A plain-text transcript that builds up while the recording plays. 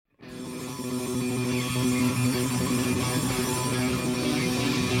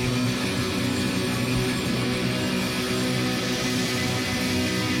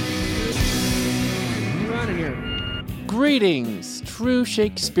Greetings, true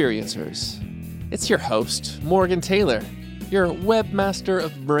Shakespeareancers. It's your host, Morgan Taylor, your webmaster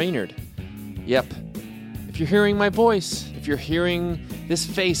of Brainerd. Yep, if you're hearing my voice, if you're hearing this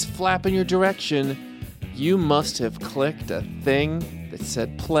face flap in your direction, you must have clicked a thing that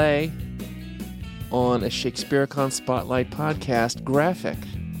said play on a Shakespearean Spotlight podcast graphic.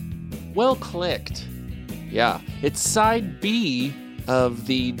 Well clicked. Yeah, it's side B of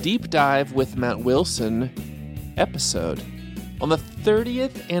the Deep Dive with Matt Wilson episode on the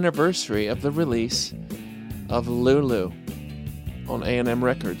 30th anniversary of the release of LULU on A&M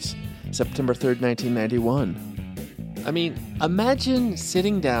Records, September 3rd, 1991. I mean, imagine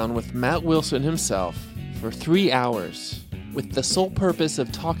sitting down with Matt Wilson himself for 3 hours with the sole purpose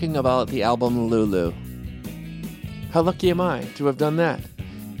of talking about the album LULU. How lucky am I to have done that?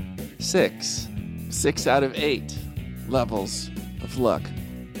 6 out of 8 levels of luck.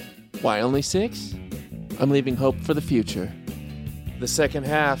 Why only 6? I'm leaving hope for the future. The second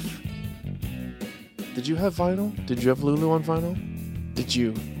half. Did you have vinyl? Did you have LULU on vinyl? Did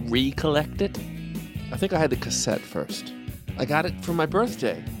you recollect it? I think I had the cassette first. I got it for my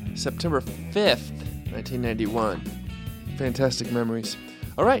birthday, September 5th, 1991. Fantastic memories.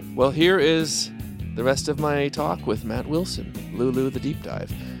 All right, well, here is the rest of my talk with Matt Wilson, LULU the Deep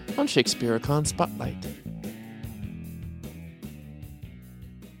Dive, on Shakespearean Spotlight.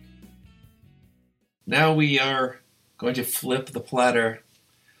 Now we are going to flip the platter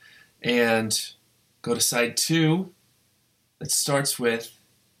and go to side 2. It starts with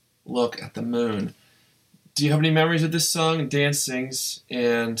Look at the Moon. Do you have any memories of this song? And Dan sings.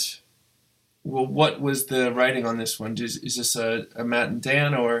 And, well, what was the writing on this one? Is this a Matt and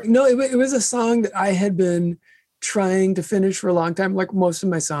Dan or? No, it was a song that I had been trying to finish for a long time. Like most of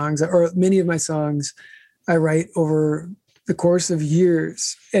my songs, or many of my songs, I write over the course of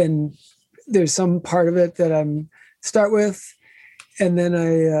years. And there's some part of it that I'm start with, and then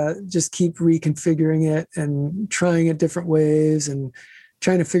I just keep reconfiguring it and trying it different ways and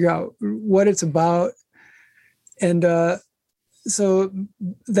trying to figure out what it's about. And so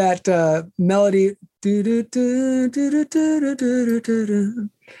that melody,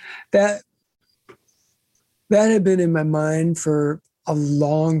 that had been in my mind for a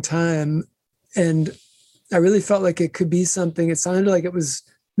long time, and I really felt like it could be something. It sounded like it was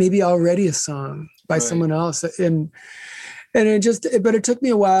maybe already a song by someone else, and it took me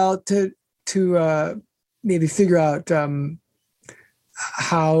a while to maybe figure out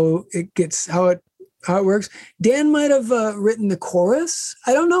how it works. Dan might have written the chorus.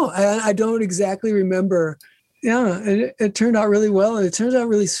 I don't know. I don't exactly remember. Yeah, it turned out really well, and it turns out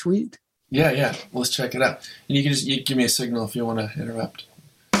really sweet. Yeah. Let's check it out. And you can just give me a signal if you want to interrupt.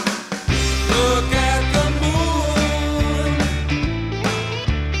 Look at the moon.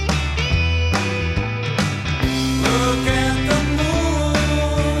 Look at the moon.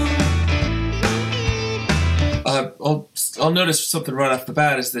 I'll notice something right off the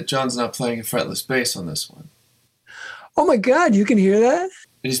bat is that John's not playing a fretless bass on this one. Oh my God, you can hear that?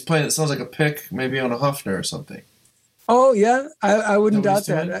 He's playing, it sounds like a pick, maybe on a Hofner or something. Oh yeah, I wouldn't doubt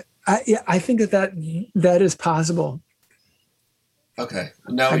that. I think that is possible. Okay,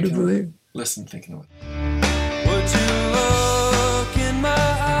 now we can listen thinking of it. Would you look in my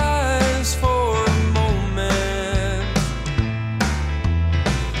eyes for a moment?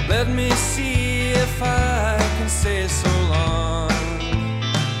 Let me see if I can say so long.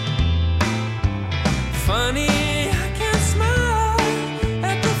 Funny, I can't smile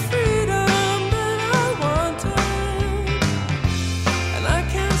at the freedom that I wanted, and I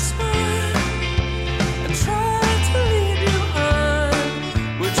can't smile and try to lead you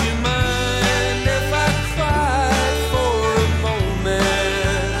on. Would you mind if I cried for a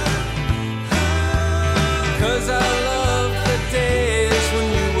moment? 'Cause I love the days when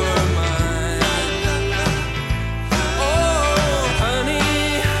you were mine. Oh, honey,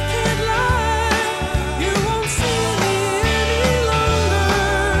 I can't lie. You won't see me any longer.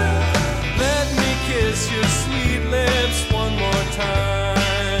 Let me kiss your sweet lips one more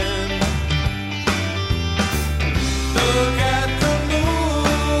time. Look at the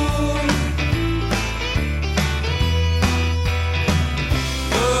moon.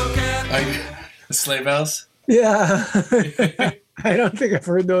 Look at The sleigh bells? Yeah. I don't think I've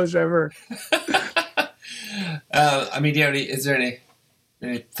heard those ever. Is there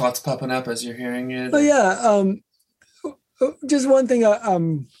any thoughts popping up as you're hearing it? Oh yeah. Just one thing.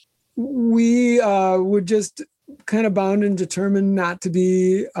 We would just kind of bound and determined not to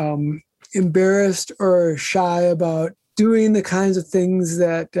be embarrassed or shy about doing the kinds of things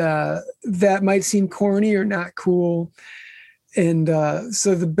that might seem corny or not cool. And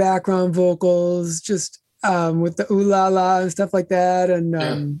so the background vocals, just with the ooh la la and stuff like that,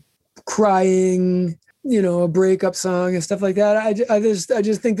 and crying, a breakup song and stuff like that. I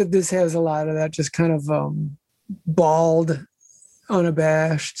just think that this has a lot of that, just kind of bald,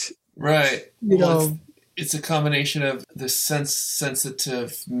 unabashed. Right. It's a combination of the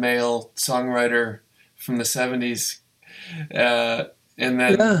sensitive male songwriter from the 70s, and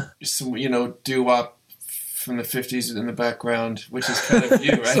then some, doo-wop from the 50s in the background, which is kind of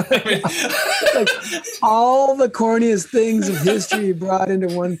you, right? I mean, like all the corniest things of history brought into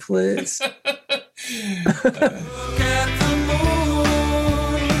one place. Look at the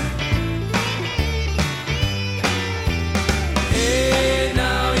moon. Hey,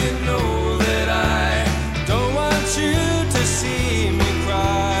 now you know that I don't want you to see me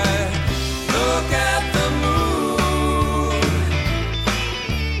cry. Look at the moon.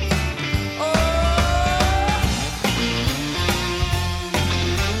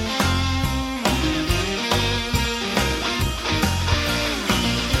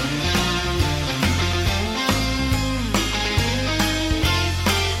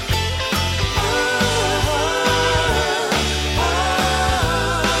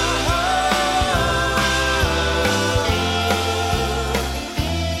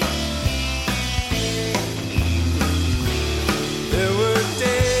 There were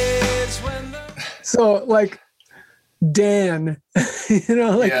days when the So like Dan,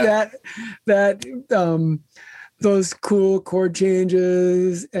 that those cool chord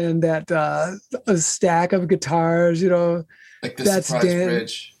changes and that a stack of guitars, like the that's surprise Dan.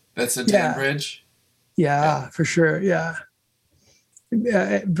 bridge. That's a Dan bridge. Yeah, for sure. Yeah.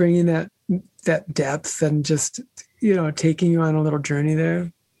 Bringing that depth and just, taking you on a little journey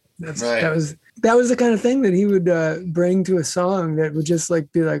there. Right. That was the kind of thing that he would bring to a song that would just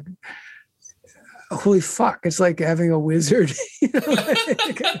like be like, holy fuck, it's like having a wizard. There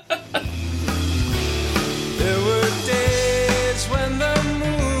were days when the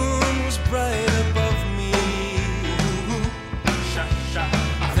moon was bright above me.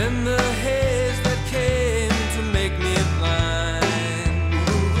 Then the haze that came to make me blind.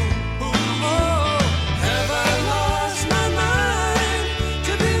 Oh, have I lost my mind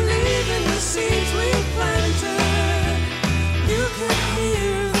to believe in the seeds we planted? You can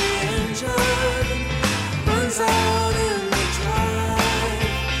hear the engine runs out in the drive.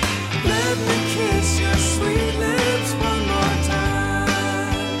 Let me kiss your sweet lips one more time.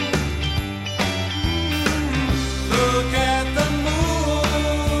 Look at the moon.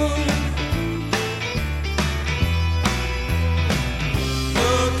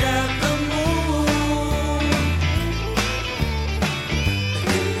 Look at the moon.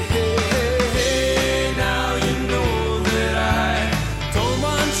 Hey, hey, hey, now you know that I don't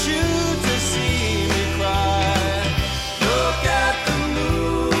want you to see me cry. Look at the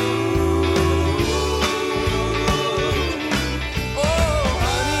moon. Oh,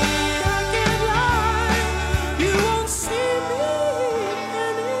 honey, I can't lie. You won't see me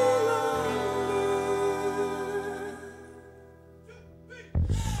any longer.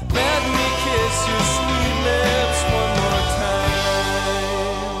 Let me kiss your sweet lips one more time.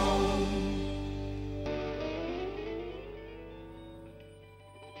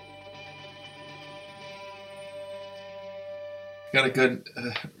 Got a good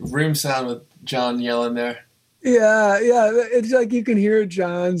room sound with John yelling there. Yeah. It's like you can hear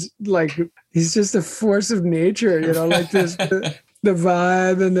John's like he's just a force of nature, like this the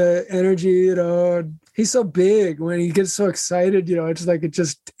vibe and the energy, He's so big when he gets so excited, it's like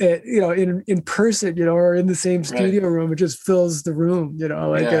in person, or in the same studio room, it just fills the room,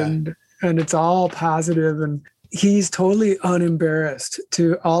 and it's all positive, and he's totally unembarrassed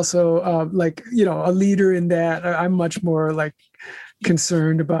to also a leader in that. I'm much more like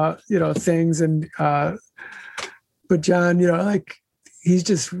concerned about things, and but John, he's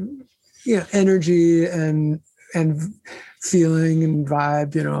just energy and feeling and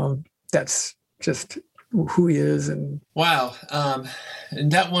vibe, that's just who he is. And Wow.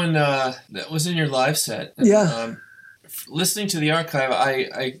 And that one that was in your live set. Yeah. Listening to the archive,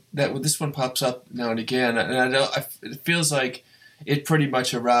 this one pops up now and again, and it feels like it pretty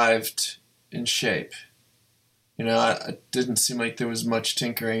much arrived in shape. It didn't seem like there was much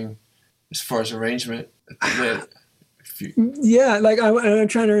tinkering as far as arrangement. Yeah, like I'm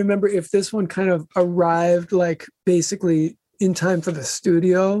trying to remember if this one kind of arrived like basically in time for the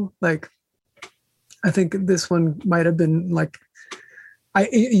studio. Like, I think this one might have been like,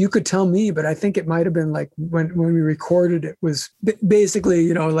 you could tell me, but I think it might have been like when we recorded it was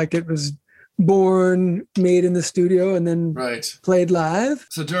basically, like it was born, made in the studio, and then played live.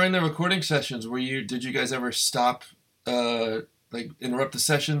 So during the recording sessions, did you guys ever stop like interrupt the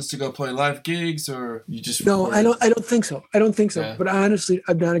sessions to go play live gigs, or you just No, recorded? I don't think so. I don't think so. Yeah. But honestly,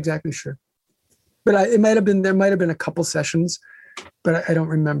 I'm not exactly sure. But there might have been a couple sessions, but I don't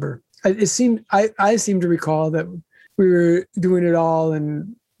remember. I seem to recall that we were doing it all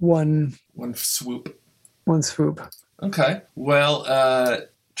in one swoop. swoop. Okay. Well,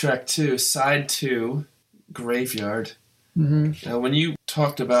 track 2, side 2, Graveyard. Mm-hmm. Now, when you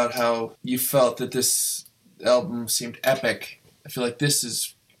talked about how you felt that this album seemed epic, I feel like this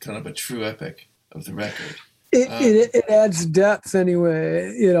is kind of a true epic of the record. It adds depth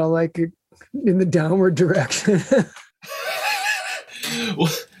anyway, like in the downward direction. Well,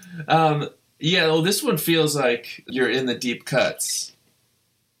 this one feels like you're in the deep cuts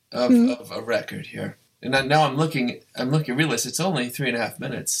of a record here. And now I'm looking, realize it's only 3.5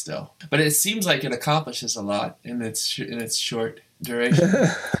 minutes still. But it seems like it accomplishes a lot in its short duration.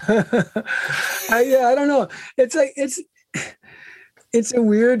 I don't know. It's like, it's a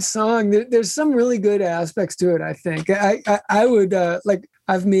weird song. There's some really good aspects to it, I think. I would,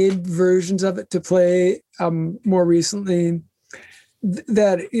 I've made versions of it to play more recently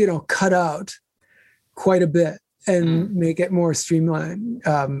that, cut out quite a bit and make it more streamlined.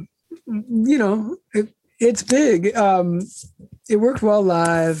 It's big. It worked well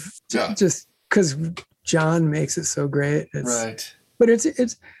live, just because John makes it so great. Right. But it's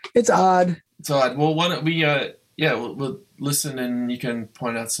odd. It's odd. Well, why don't we? We'll listen, and you can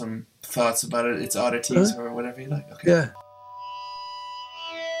point out some thoughts about it. Its oddities or whatever you like. Okay. Yeah.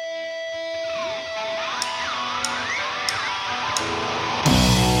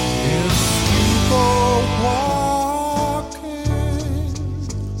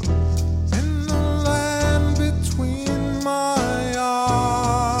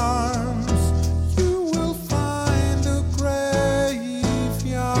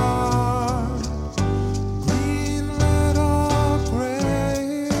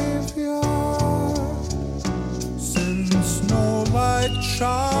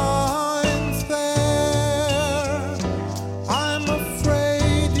 Shines there. I'm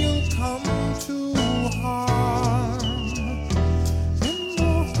afraid you'll come to harm in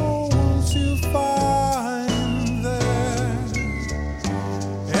the holes you find there.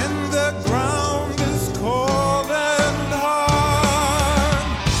 And the ground is cold and hard.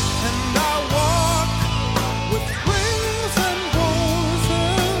 And I walk with wings and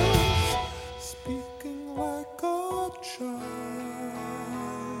roses, speaking like a child.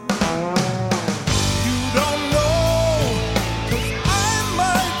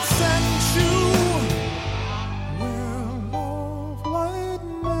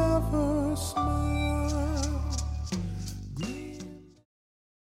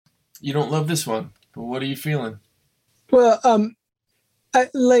 You don't love this one, but what are you feeling? Well, I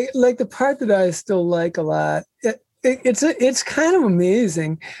like the part that I still like a lot. It's kind of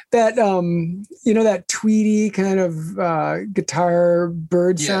amazing that that tweedy kind of guitar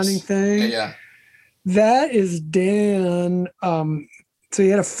bird sounding thing. Yeah. That is Dan. So he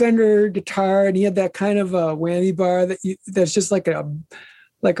had a Fender guitar, and he had that kind of a whammy bar that's just like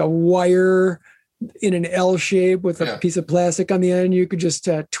a wire in an L shape with a piece of plastic on the end. You could just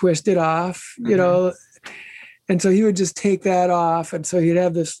twist it off, and so he would just take that off, and so he'd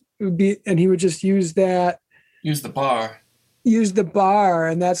have this. And he would just use that. Use the bar,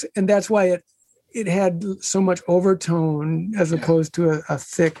 and that's why it had so much overtone as opposed to a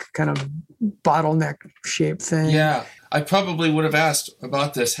thick kind of bottleneck shaped thing. Yeah, I probably would have asked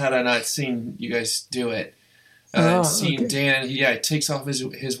about this had I not seen you guys do it. Seen Dan, he takes off his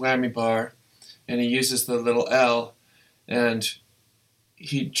whammy bar, and he uses the little L, and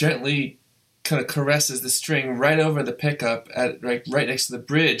he gently kind of caresses the string right over the pickup at right next to the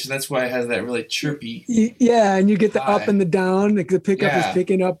bridge. And that's why it has that really chirpy. Yeah, and you get the up and the down. Like the pickup is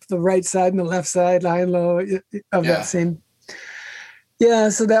picking up the right side and the left side, high and low of that same. Yeah,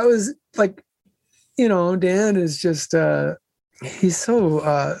 so that was like, Dan is just he's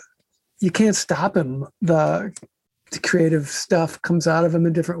so you can't stop him. The creative stuff comes out of him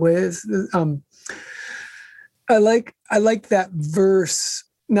in different ways. I like that verse.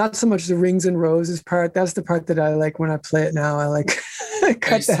 Not so much the Rings and Roses part. That's the part that I like when I play it now. I like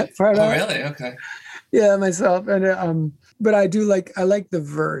cut that part out. Oh, really? Okay. Yeah, myself. And but I like the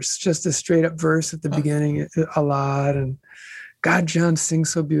verse, just a straight up verse at the beginning a lot. And God, John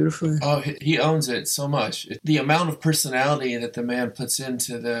sings so beautifully. Oh, he owns it so much. The amount of personality that the man puts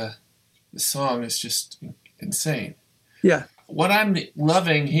into the song is just insane. Yeah. What I'm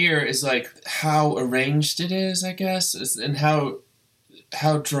loving here is like how arranged it is, I guess, and how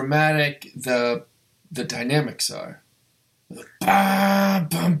dramatic the dynamics are. Ba,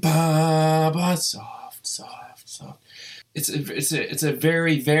 ba, ba, ba, soft. it's a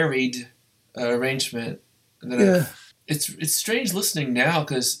very varied arrangement. And then Yeah. it's strange listening now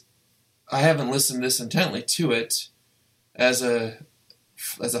because I haven't listened this intently to it as a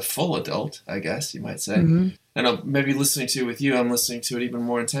full adult, I guess you might say. Mm-hmm. And maybe listening to it with you, I'm listening to it even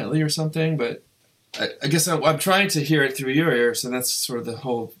more intently or something. But I guess I'm trying to hear it through your ears, and that's sort of the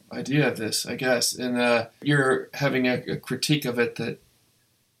whole idea of this, I guess. And you're having a critique of it that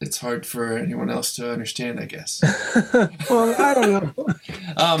it's hard for anyone else to understand, I guess. Well, I don't know.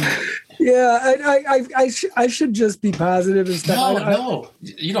 Yeah, I should just be positive and stuff. No,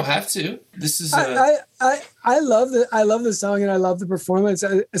 you don't have to. This is. I love the song and I love the performance.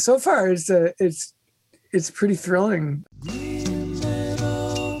 So far, it's pretty thrilling.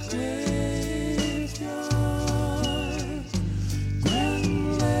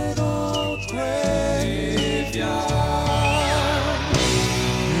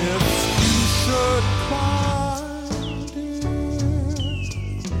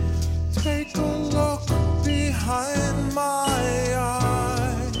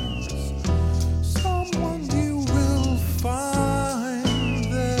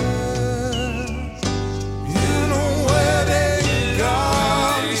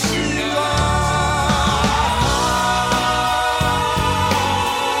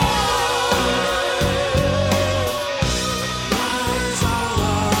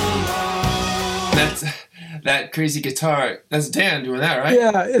 That crazy guitar, that's Dan doing that, right?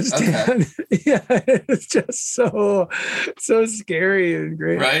 Yeah, it's okay. Dan. Yeah, it's just so scary and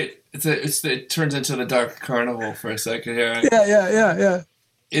great. Right? It turns into the Dark Carnival for a second here. Right? Yeah.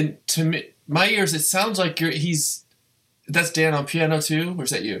 And to me, my ears, it sounds like that's Dan on piano too, or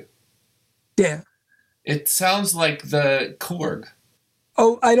is that you? Yeah. It sounds like the Korg.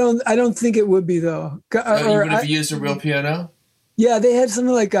 Oh, I don't think it would be though. You would have used a real piano? Yeah, they had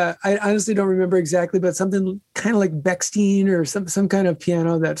something like I honestly don't remember exactly, but something kind of like Bechstein or some kind of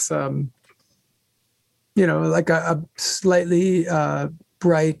piano that's like a slightly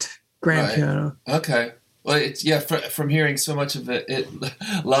bright grand piano. Okay. Well, from hearing so much of it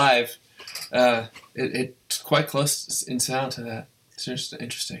live, it's quite close in sound to that. It's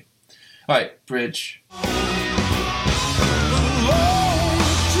interesting. All right, bridge.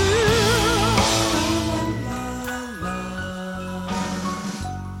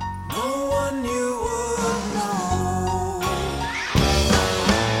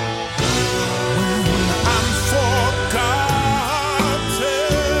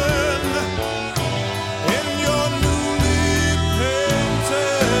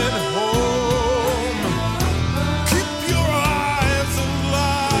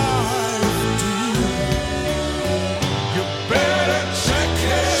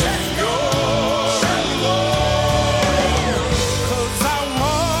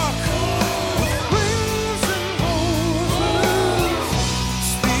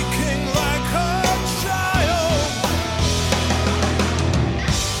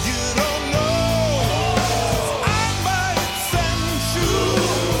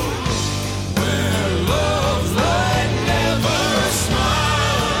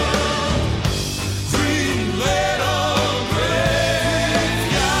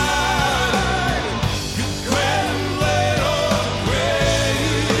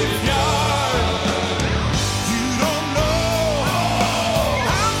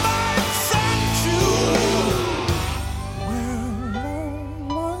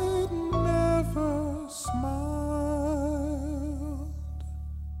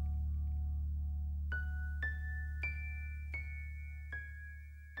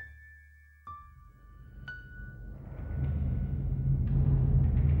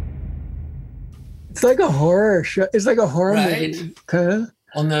 It's like a horror show. It's like a horror movie, kind of.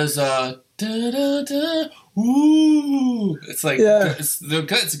 On those da da da, ooh, it's like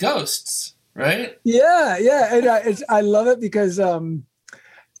it's ghosts, right? Yeah, and I love it because it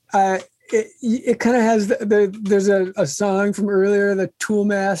kind of has there's a song from earlier, the Tool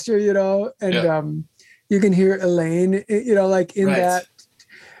Master, and you can hear Elaine, like in that,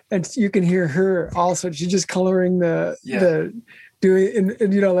 and you can hear her also. She's just coloring the doing,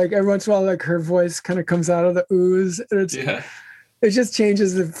 and like every once in a while, like her voice kind of comes out of the ooze, and it just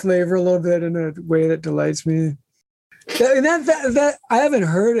changes the flavor a little bit in a way that delights me. That I haven't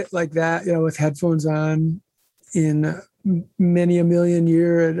heard it like that, with headphones on in many a million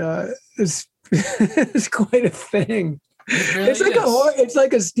years. It's quite a thing. It really it's like a horror. It's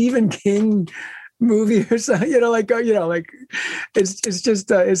like a Stephen King movie or something. It's just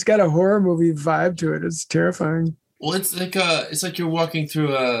it's got a horror movie vibe to it. It's terrifying. Well, it's like you're walking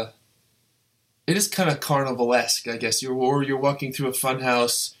through it is kind of carnival-esque, I guess. You're walking through a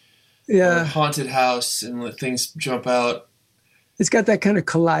funhouse Yeah. haunted house and let things jump out. It's got that kind of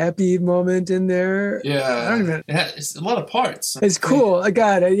calliope moment in there. Yeah. I don't even. It's a lot of parts. It's cool. I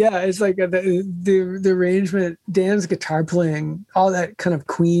got it. Yeah. It's like the arrangement, Dan's guitar playing, all that kind of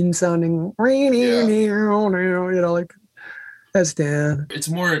Queen sounding, like that's Dan. It's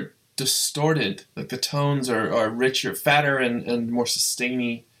more distorted. Like the tones are richer, fatter, and more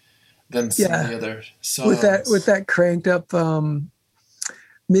sustainy than some of the other songs. With that cranked up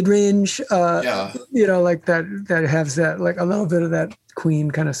mid-range, like that has that, like a little bit of that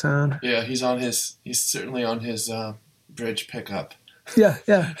Queen kind of sound. Yeah, he's certainly on his bridge pickup. Yeah.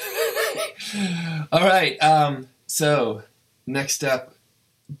 All right. So next up,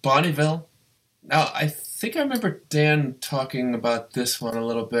 Bonneville. Now, I think I remember Dan talking about this one a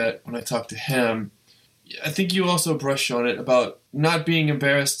little bit when I talked to him. I think you also brushed on it about not being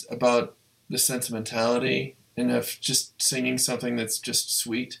embarrassed about the sentimentality and of just singing something that's just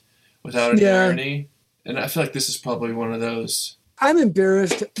sweet without any irony. And I feel like this is probably one of those. I'm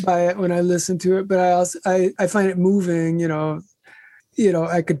embarrassed by it when I listen to it, but I find it moving.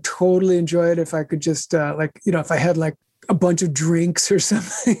 I could totally enjoy it if I could just if I had like a bunch of drinks or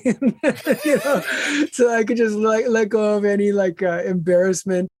something, so I could just let go of any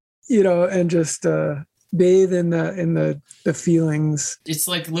embarrassment, and just bathe in the feelings. It's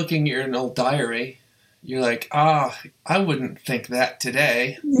like looking at an old diary. You're like, I wouldn't think that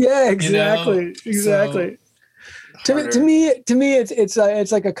today. Yeah, exactly. Exactly. So, to me,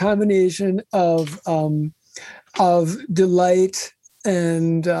 it's like a combination of delight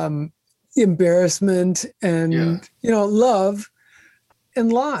and embarrassment and love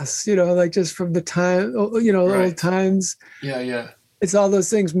and loss. Like just from the time, old times. Yeah. It's all those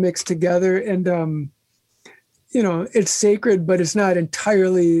things mixed together, and it's sacred, but it's not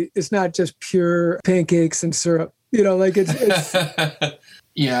just pure pancakes and syrup. It's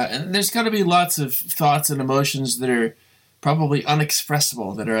yeah, and there's got to be lots of thoughts and emotions that are probably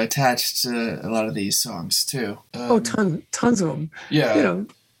unexpressible that are attached to a lot of these songs too. Tons of them. Yeah.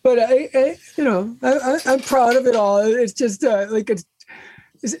 But I'm proud of it all. It's just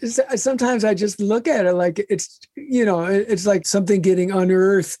it's sometimes I just look at it like it's like something getting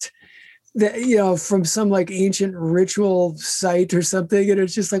unearthed that from some like ancient ritual site or something, and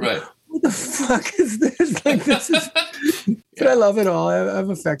it's just like, what the fuck is this? Like this is. But I love it all. I have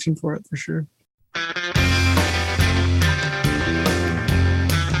affection for it for sure.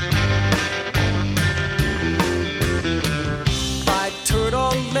 By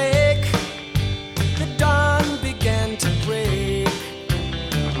Turtle Lake, the dawn began to break.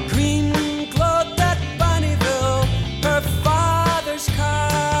 Green glowed that Bonneville, her father's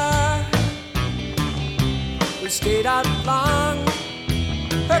car. We stayed out long.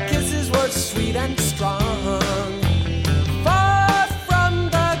 Her kisses were sweet and strong. Far from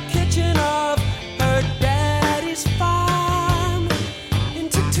the kitchen of her daddy's farm,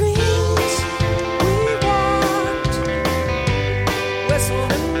 into dreams we walked,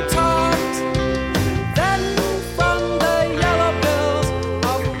 whistled and talked. Then from the yellow bills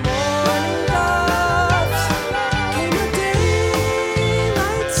of morning doves came a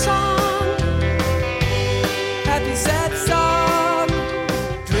daylight song, happy sad song,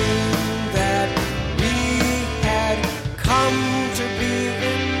 dream that we had come to be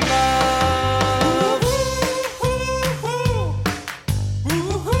in love.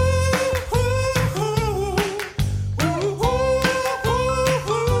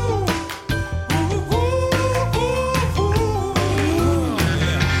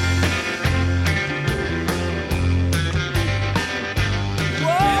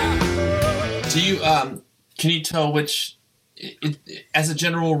 Do you can you tell which? As a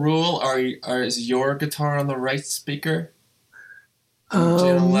general rule, is your guitar on the right speaker? On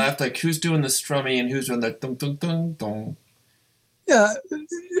the left, like who's doing the strumming and who's doing the dum dum dum dum? Yeah,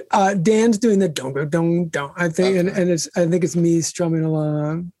 Dan's doing the dong dong dong dong. I think, and I think it's me strumming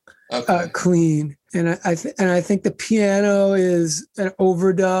along, clean. And I think the piano is an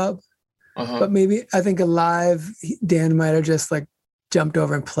overdub, but maybe I think live Dan might have just like jumped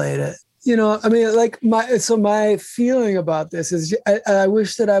over and played it. I mean, like my feeling about this is I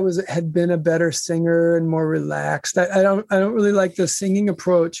wish that had been a better singer and more relaxed. I don't really like the singing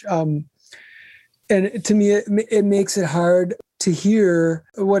approach. And to me, it makes it hard to hear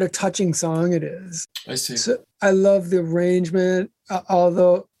what a touching song it is. I see. So I love the arrangement,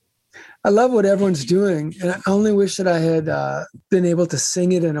 although I love what everyone's doing. And I only wish that I had been able to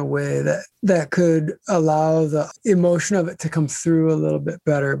sing it in a way that could allow the emotion of it to come through a little bit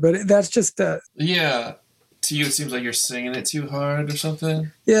better. But that's just yeah. To you, it seems like you're singing it too hard or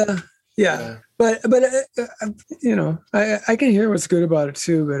something. Yeah. you know, I can hear what's good about it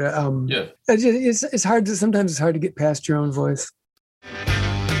too. But Yeah. it's hard to sometimes it's hard to get past your own voice.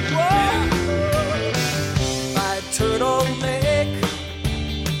 By Turtle Lake,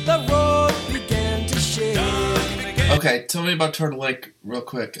 the road began to shake. Okay, tell me about Turtle Lake real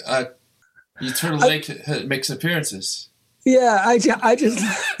quick. Turtle Lake makes appearances. Yeah, I just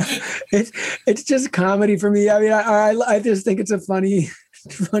it's just comedy for me. I mean, I just think it's a funny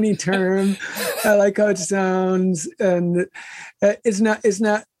term. I like how it sounds, and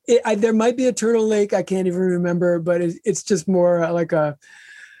there might be a Turtle Lake. I can't even remember, but it's just more like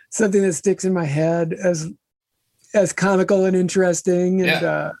something that sticks in my head as comical and interesting,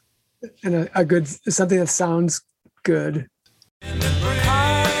 and a good something that sounds good.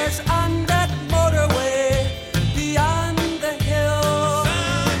 Cars on that motorway beyond the hill.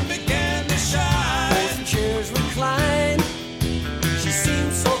 Sun began to shine. Both chairs reclined. She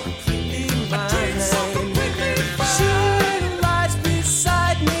seemed so completely mine. She lies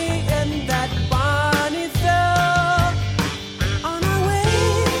beside me in that Bonneville. On our way,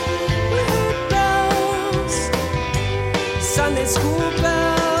 we heard bells, Sunday school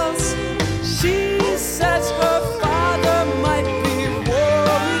bells. She says her father might be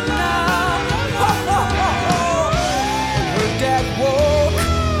worried now. And her dad woke,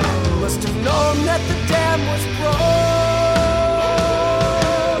 must have known that the dam was broke.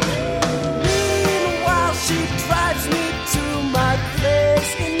 Meanwhile, she drives me to my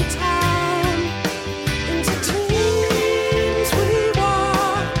place in town. Into teens we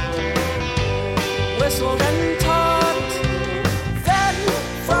walked, whistled and talked. Then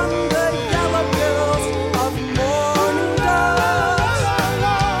from the yellow bills of morning dust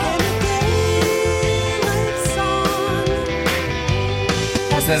came a gay song.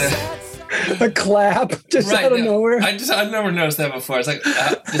 Is that A clap just out of nowhere. I've never noticed that before. It's like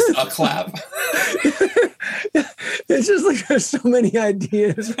just a clap. It's just like there's so many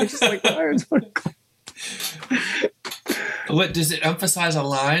ideas. We're just like, I just want to clap. What does it emphasize a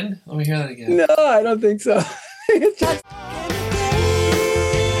line? Let me hear that again. No, I don't think so. It's just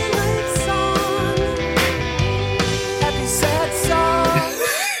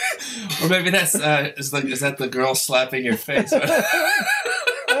Or maybe that's is that the girl slapping your face? I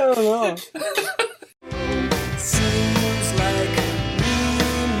don't know. Seems like we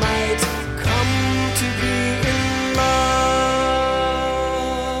might come to be in love.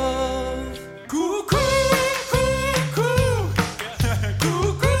 Cuckoo, cuckoo, cuckoo,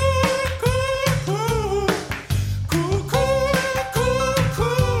 cuckoo,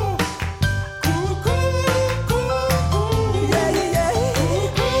 cuckoo, yeah, yeah,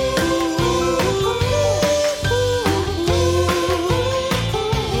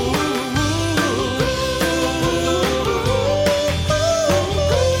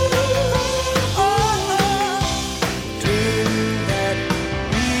 dream that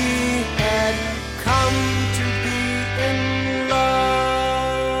we had come to be in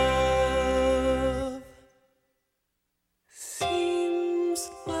love. Seems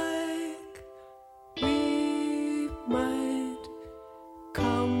like we might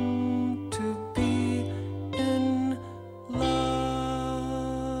come to be in love.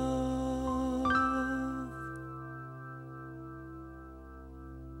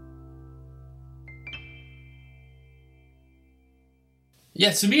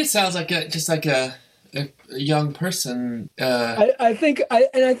 Yeah, to me it sounds like just like a young person. I think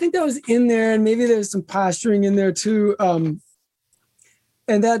that was in there, and maybe there's some posturing in there too.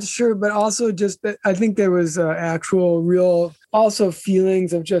 And that's sure, but also just that I think there was actual, real, also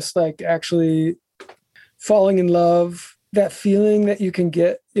feelings of just like actually falling in love. That feeling that you can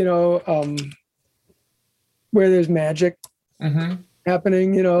get, you know, where there's magic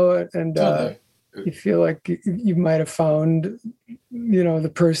happening, you know, and Totally. you feel like you might have found, you know, the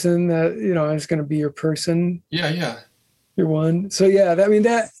person that, you know, is going to be your person, Yeah. your one. So yeah, I mean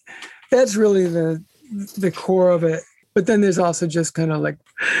that's really the core of it. But then there's also just kind of like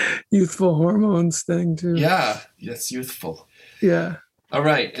youthful hormones thing too. Yeah, that's youthful. Yeah. All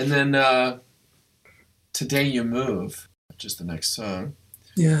right, and then Today You Move, which is the next song.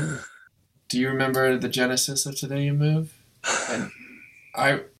 Yeah. Do you remember the genesis of Today You Move? And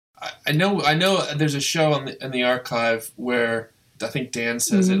I know there's a show in the archive where I think Dan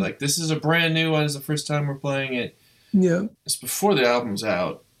says it, like, this is a brand new one. It's the first time we're playing it. Yeah. It's before the album's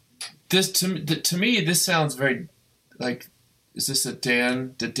out. This to me, this sounds very like, is this did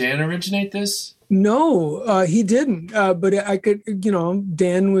Dan originate this? No, he didn't. But I could, you know,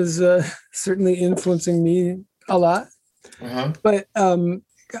 Dan was certainly influencing me a lot. Uh-huh. But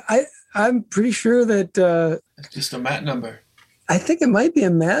I'm pretty sure that Just a mat number. I think it might be a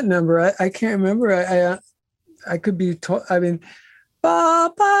Matt number. I can't remember. I could be told. I mean,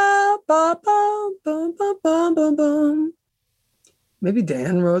 ba ba ba ba ba ba ba ba ba. Maybe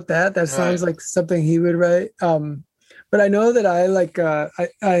Dan wrote that. That sounds like something he would write. But I know that I like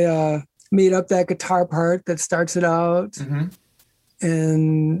I made up that guitar part that starts it out,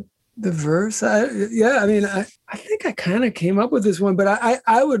 and the verse. I think I kind of came up with this one, but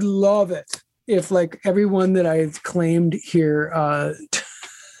I would love it if like everyone that I claimed here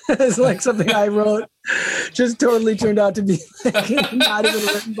is like something I wrote just totally turned out to be like not even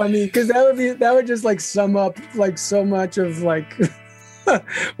written by me, because that would just like sum up like so much of like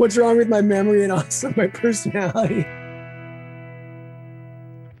what's wrong with my memory and also my personality.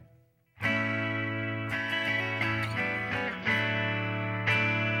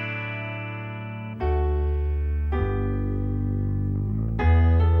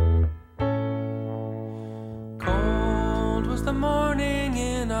 Cold was the morning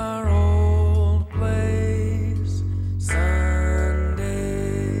in our old place.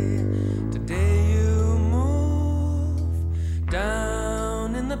 Sunday, today you move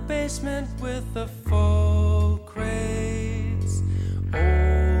down in the basement with the full crates,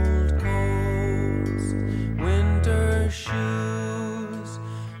 old coats, winter shoes.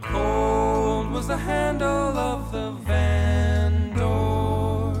 Cold was the handle of the van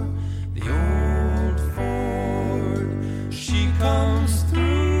door, the old Ford. She comes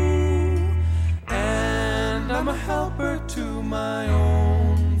through, and I'm a helper to my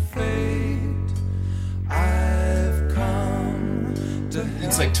own fate. I've come to help.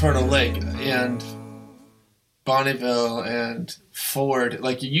 It's like Turtle Lake and Bonneville and Ford.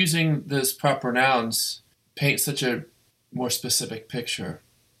 Like, you're using those proper nouns paint such a more specific picture,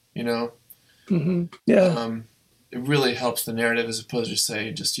 you know? Yeah. It really helps the narrative as opposed to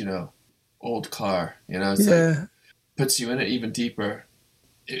say just, old car, it's Yeah. like puts you in it even deeper.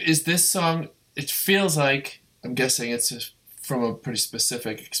 Is this song, it feels like, I'm guessing it's just from a pretty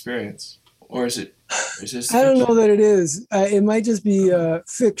specific experience, or is this I don't know that it is. It might just be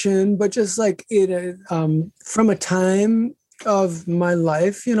fiction, but just like it from a time of my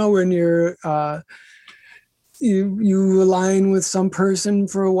life, when you're you align with some person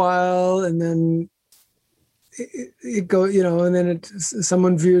for a while, and then it go, and then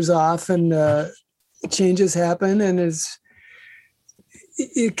someone veers off, and changes happen, and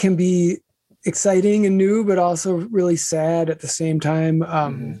it can be exciting and new, but also really sad at the same time.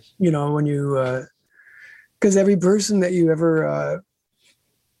 When you because every person that you ever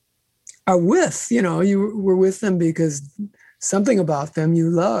are with, you were with them because something about them you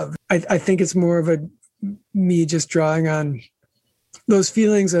love. I think it's more of me just drawing on those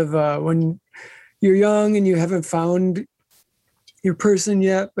feelings of when you're young and you haven't found your person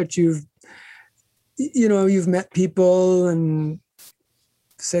yet, but you've met people and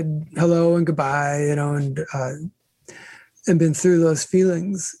said hello and goodbye, and been through those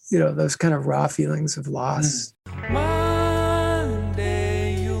feelings, those kind of raw feelings of loss.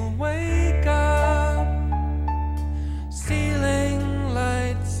 Monday you'll wake up, ceiling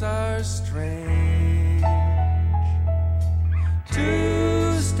lights are strange.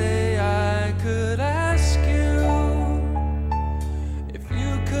 Tuesday I could ask you if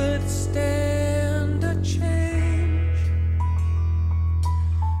you could stand a change.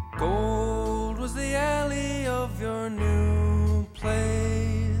 Gold was the alley of your new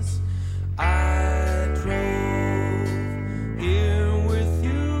place. I drove here with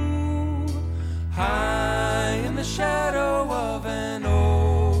you, high in the shadow of an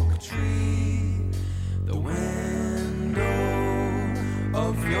oak tree, the window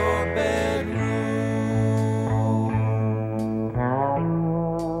of your bedroom.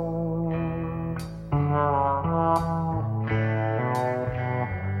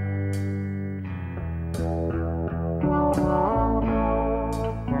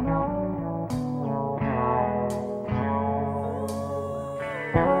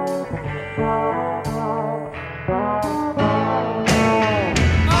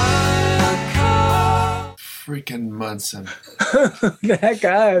 freaking Munson? That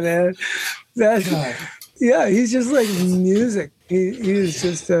guy, man. God. Yeah, he's just like music. He's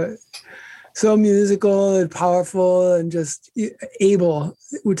just so musical and powerful and just able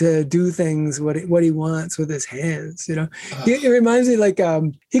to do things what he wants with his hands. It reminds me like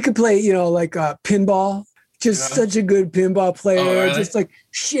he could play like pinball. Just such a good pinball player. Oh, really? Just like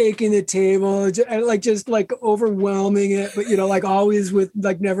shaking the table, just like overwhelming it, but like always with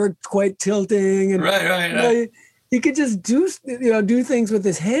like never quite tilting. And Right. He could just do things with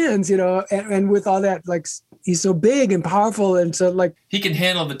his hands, and with all that, like he's so big and powerful, and so like he can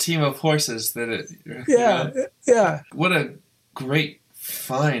handle the team of horses that it. Yeah. What a great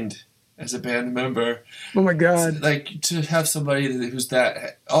find as a band member. Oh my God. Like to have somebody who's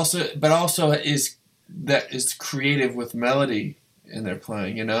that also is creative with melody in their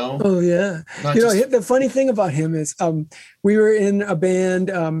playing, you know? Oh yeah. Not You know, just- the funny thing about him is we were in a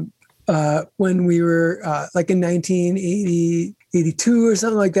band when we were like in 1980, 82 or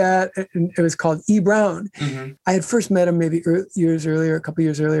something like that. And it was called E. Brown. Mhm. I had first met him maybe a couple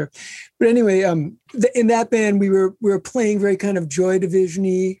years earlier. But anyway, in that band, we were playing very kind of Joy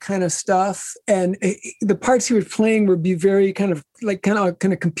Division-y kind of stuff. And the parts he was playing would be very kind of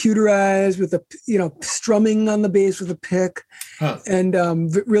computerized with strumming on the bass with a pick. Huh. And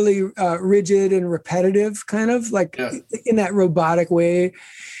really rigid and repetitive, kind of like in that robotic way.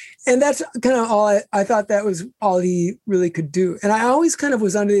 And that's kind of all I thought that was all he really could do. And I always kind of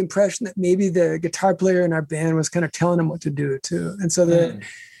was under the impression that maybe the guitar player in our band was kind of telling him what to do too. And so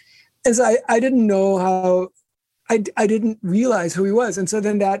I didn't know how, I didn't realize who he was. And so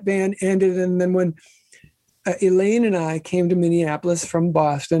then that band ended. And then when Elaine and I came to Minneapolis from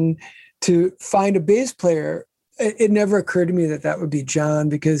Boston to find a bass player, it never occurred to me that would be John,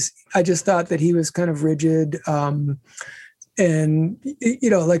 because I just thought that he was kind of rigid, and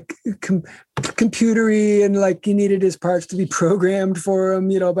like computery, and like he needed his parts to be programmed for him,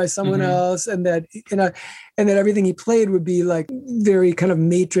 by someone else, and that everything he played would be like very kind of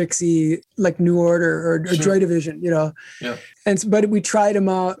matrixy, like New Order or Joy Division, Yeah. But we tried him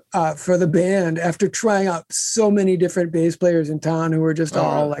out for the band after trying out so many different bass players in town who were just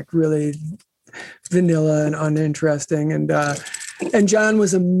all like really vanilla and uninteresting, and John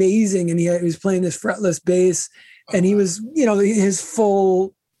was amazing, and he was playing this fretless bass. And he was, his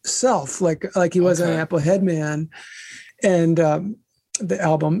full self, like he was on Applehead Man, and the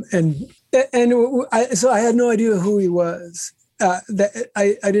album, so I had no idea who he was. I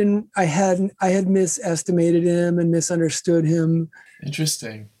had misestimated him and misunderstood him.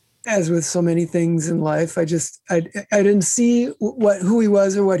 Interesting. As with so many things in life, I didn't see who he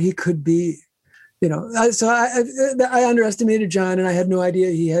was or what he could be. So I underestimated John, and I had no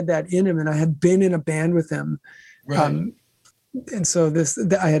idea he had that in him. And I had been in a band with him. Right. And so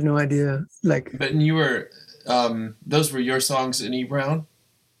I had no idea. But you were, those were your songs in E. Brown?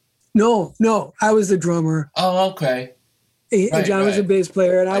 No, I was the drummer. Oh, okay. And John was a bass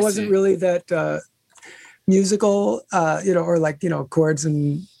player, and I wasn't really that musical, or chords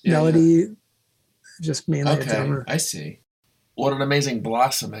and melody. Just mainly a drummer. I see. What an amazing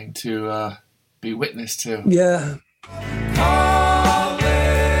blossoming to be witness to. Yeah.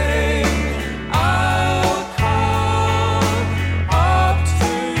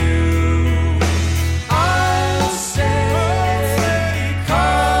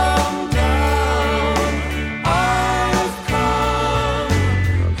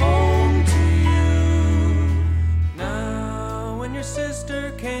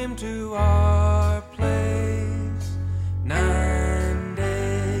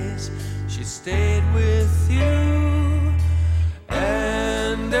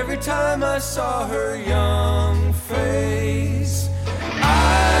 Time I saw her young face,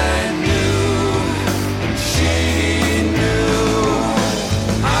 I knew, and she knew,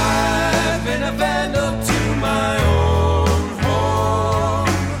 I've been a vandal to my own home,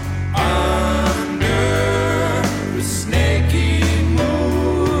 under the snaky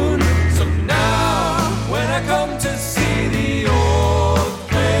moon. So now, when I come to see the old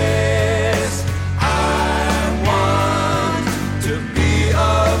place, I want to be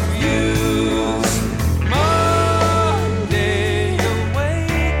of Monday, you'll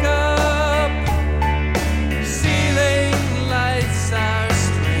wake up, ceiling lights are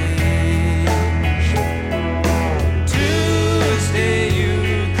strange. Tuesday,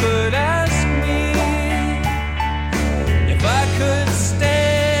 you could ask me if I could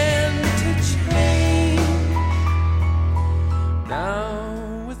stand to change.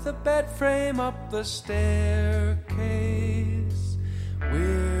 Now, with the bed frame up the staircase,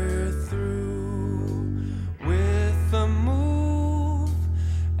 we're through with the move.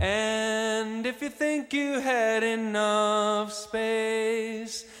 And if you think you had enough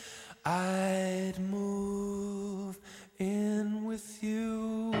space, I'd move in with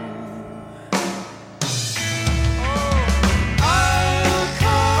you.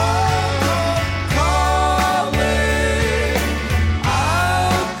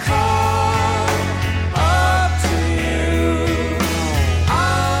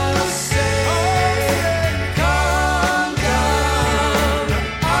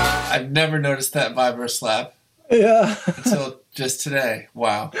 I've never noticed that vibro slap. Yeah. Until just today.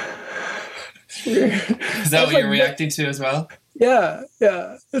 Wow. Weird. Is that what you're reacting to as well? Yeah,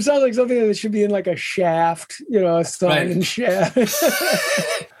 yeah. It sounds like something that should be in like a Shaft, a song Right. in Shaft. It's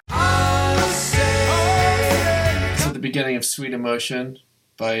at the beginning of Sweet Emotion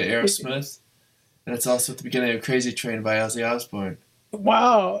by Aerosmith, and it's also at the beginning of Crazy Train by Ozzy Osbourne.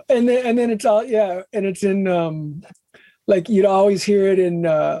 Wow. And then it's all, yeah, and it's in like you'd always hear it in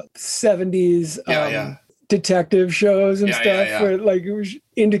 70s Yeah. detective shows and Yeah, stuff yeah. where like it was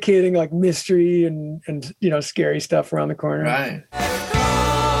indicating like mystery and scary stuff around the corner. Right.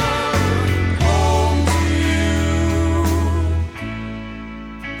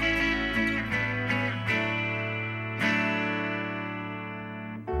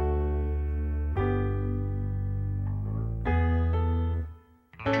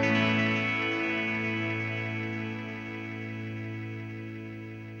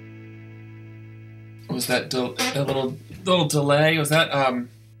 Was that that little delay? Was that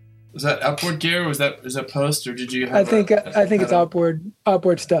upward gear? Or was that post, or did you have? I think it's outboard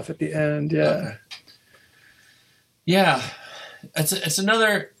stuff at the end. Yeah. Okay. Yeah, it's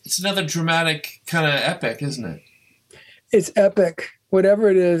another dramatic kind of epic, isn't it? It's epic. Whatever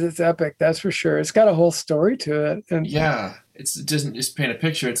it is, it's epic. That's for sure. It's got a whole story to it. And yeah, it doesn't just paint a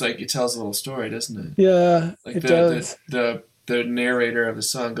picture. It's like it tells a little story, doesn't it? Yeah, like it does. The narrator of the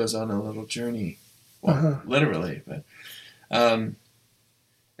song goes on a little journey, well, literally, but and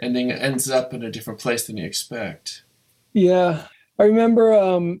then it ends up in a different place than you expect. Yeah, I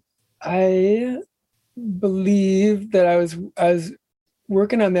remember. I believe that I was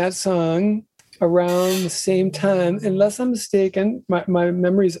working on that song around the same time, unless I'm mistaken. My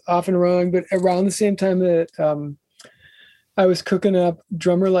memory is often wrong, but around the same time that I was cooking up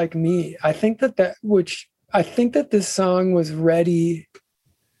 "Drummer Like Me." I think that this song was ready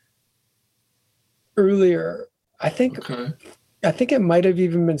earlier. I think it might have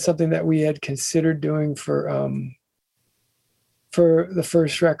even been something that we had considered doing for the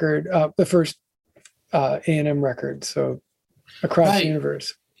first record, the first A&M record. So Across the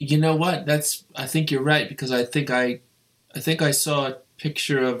Universe. You know what? I think you're right, because I think I saw a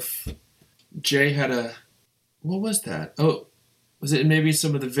picture of Jay had what was that? Oh, was it maybe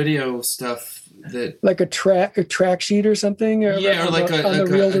some of the video stuff that like a track sheet or something? Yeah, or on the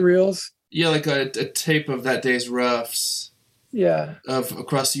reel to reels. Yeah, like a tape of that day's roughs. Yeah. Of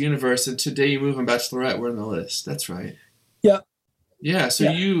Across the Universe, and Today You Move and Bachelorette were in the list. That's right. Yeah. Yeah,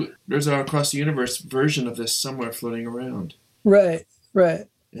 so there's our Across the Universe version of this somewhere floating around. Right.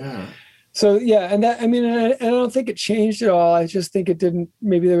 Yeah. So yeah, and that, I mean, I don't think it changed at all. I just think it didn't.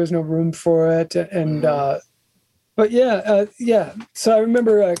 Maybe there was no room for it, and but yeah. So I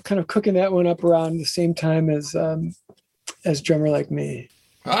remember kind of cooking that one up around the same time as Drummer Like Me.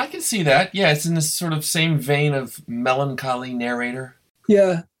 Well, I can see that. Yeah, it's in this sort of same vein of melancholy narrator.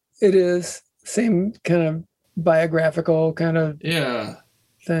 Yeah, it is. Same kind of biographical kind of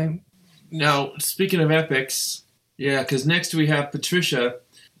thing. Now, speaking of epics, because next we have Patricia,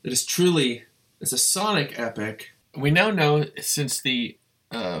 that is truly a sonic epic. We now know since the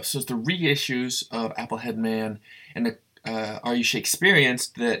reissues of Applehead Man and the Are You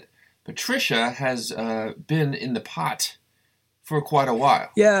Shakespeareanced that Patricia has been in the pot for quite a while.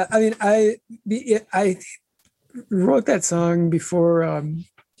 Yeah, I mean, I wrote that song before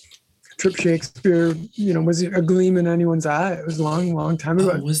Trip Shakespeare, was a gleam in anyone's eye. It was a long time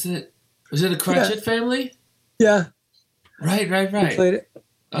ago. Was it a Cratchit family? Yeah. Right. We played it.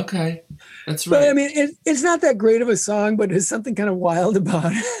 Okay, that's right. But I mean, it's not that great of a song, but there's something kind of wild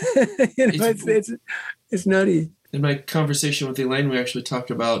about it. It's nutty. In my conversation with Elaine, we actually talked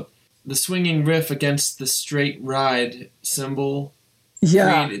about the swinging riff against the straight ride cymbal.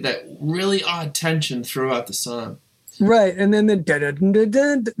 Yeah, created that really odd tension throughout the song. Right, and then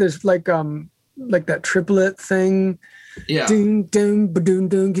there's like that triplet thing. Yeah. Ding ding ba-doom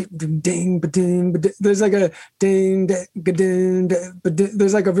ding ding ba-ding ba-ding. There's like a ding ding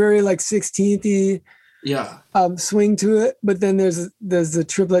there's like a very like 16th swing to it, but then there's the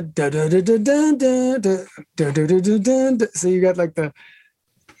triplet da da da da da da da da da da. So you got like the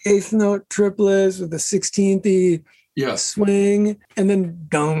 8th note triplets with the 16th swing, and then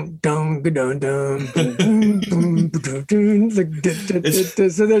dum dum dum dum dum dum.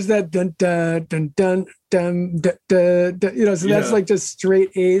 So there's that dun dun dun dun dun dun. So that's like just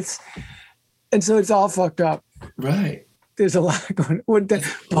straight 8ths, and so it's all fucked up. Right. There's a lot going. Boom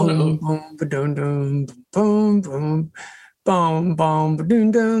boom dum dum boom boom boom boom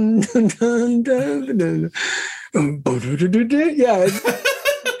dun dun dun dun dun. Yeah.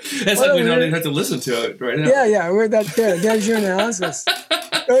 That's like we don't even have to listen to it right now. Yeah, we're that there. There's your analysis.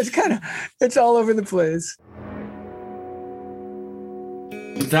 It's all over the place.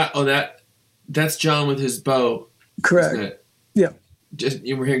 That's John with his bow. Correct. Yeah. Just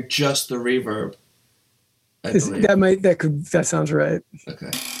you were hearing just the reverb. I believe. That sounds right.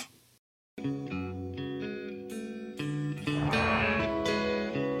 Okay.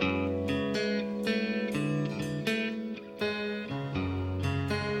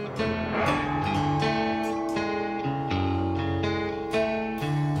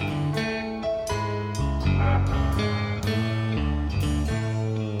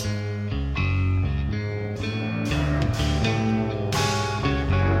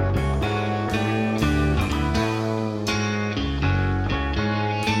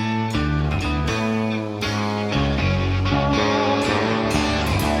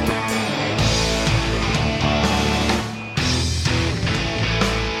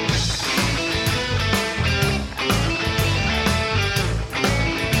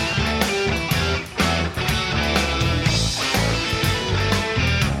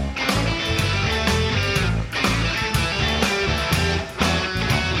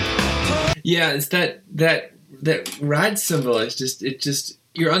 Yeah, it's that ride cymbal. It's just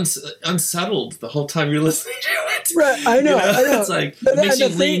you're unsettled the whole time you're listening to it. Right, I know. It's like it makes you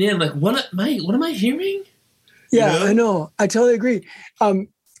lean in. Like, what am I hearing? Yeah, I know. I totally agree.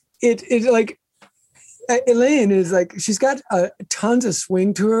 It like Elaine is like, she's got tons of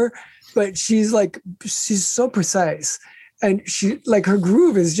swing to her, but she's so precise, and she like her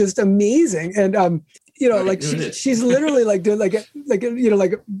groove is just amazing. And like she's literally like doing like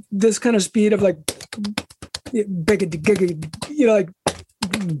this kind of speed of like like.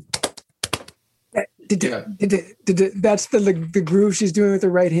 That's the groove she's doing with her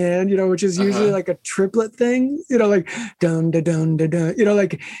right hand, which is usually like a triplet thing, like dun dun dun dun dun,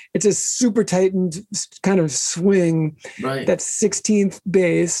 like it's a super tightened kind of swing, right? That's 16th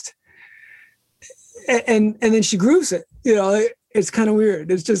based, and then she grooves it. It's kind of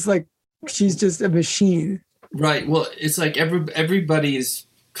weird. It's just like she's just a machine, right? Well, it's like everybody's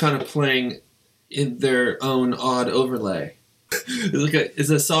kind of playing in their own odd overlay. It's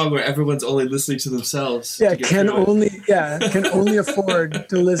a song where everyone's only listening to themselves. Yeah, can only afford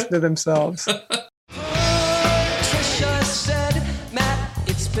to listen to themselves. Trisha said, Matt,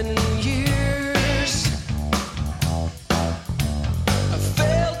 it's been years. I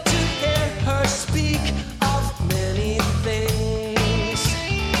failed to hear her speak of many things.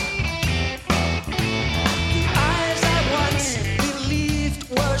 The eyes I once believed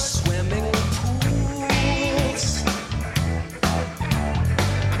were swimming pools.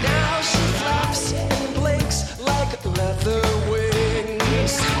 Now she flaps and blinks like leather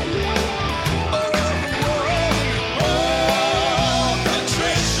wings.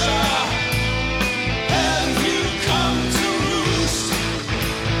 Patricia, have you come to roost?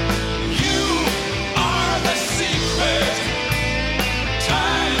 You are the secret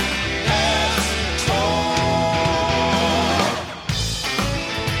time has told.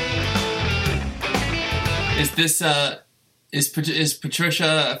 Is this is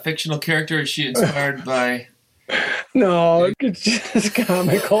Patricia a fictional character? Or is she inspired by? No, it's just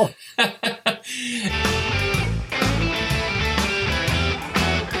comical. When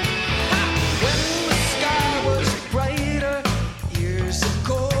the sky was brighter years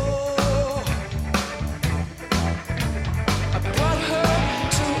ago, I brought her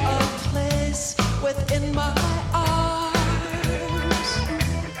to a place within my arms.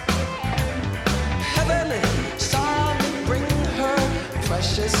 Heaven saw me bring her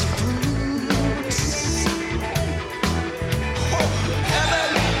precious fruits. Oh,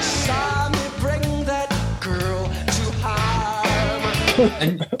 heaven saw me bring that girl to harm.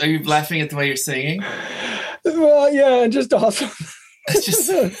 And are you laughing at the way you're singing? Well, yeah, and just also It's just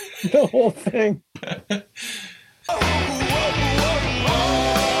the whole thing. Patricia,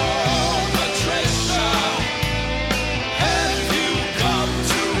 have you come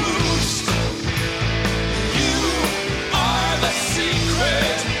to roost? You are the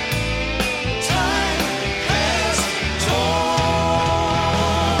secret time has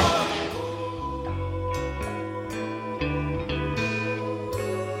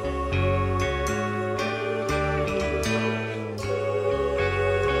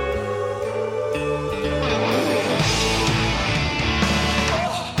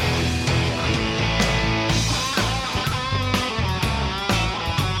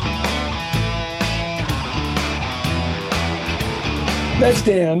That's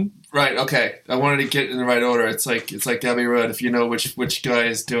Dan. right. Okay, I wanted to get in the right order. It's like Abbey Road. If you know which guy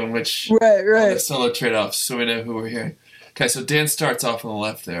is doing which Right. the solo trade-offs, so we know who we're hearing. Okay, so Dan starts off on the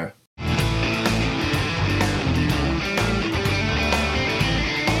left there.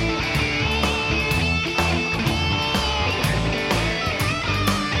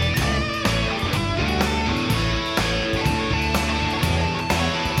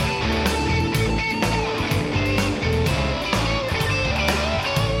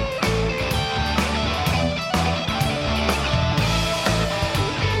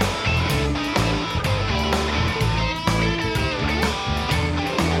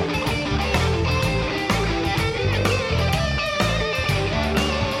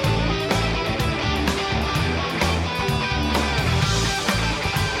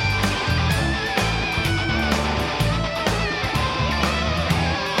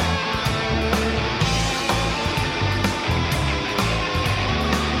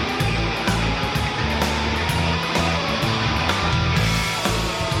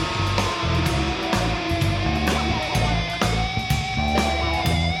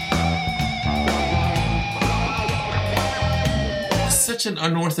 such an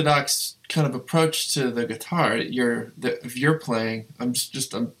unorthodox kind of approach to the guitar. If you're playing, I'm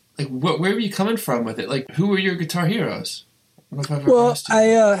like, where were you coming from with it? Like, who were your guitar heroes? I don't know if I've ever Well, asked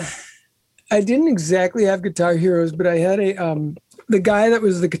you. I didn't exactly have guitar heroes, but I had the guy that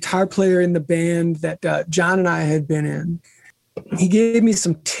was the guitar player in the band that John and I had been in. He gave me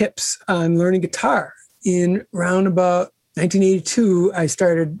some tips on learning guitar. In round about 1982, I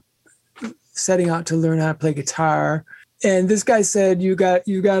started setting out to learn how to play guitar. And this guy said, you got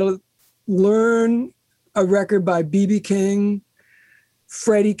to learn a record by B.B. King,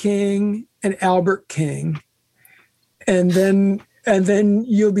 Freddie King, and Albert King. And then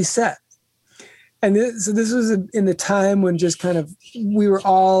you'll be set. And so this was in the time when just kind of, we were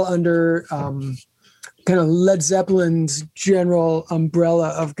all under kind of Led Zeppelin's general umbrella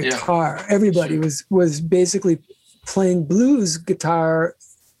of guitar. Yeah, everybody was basically playing blues guitar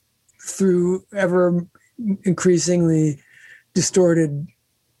through ever increasingly distorted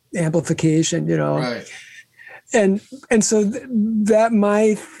amplification, you know. Right. And so that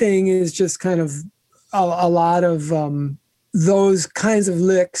my thing is just kind of a lot of those kinds of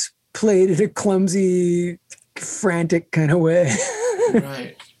licks played in a clumsy, frantic kind of way.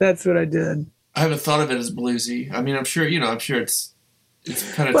 Right. That's what I did. I haven't thought of it as bluesy. I mean, I'm sure it's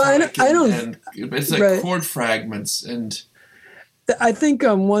kind of and it's like right. chord fragments. And I think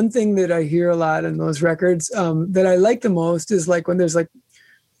one thing that I hear a lot in those records that I like the most is like when there's like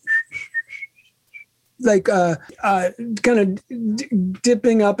kind of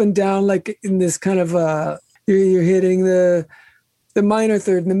dipping up and down, like in this kind of you're hitting the minor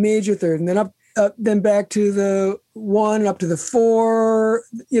third and the major third, and then up then back to the 1 up to the 4,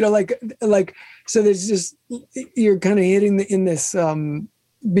 you know, like so there's just, you're kind of hitting in this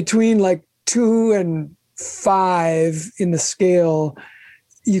between like 2 and 5 in the scale,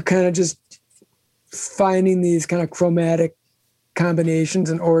 you kind of just finding these kind of chromatic combinations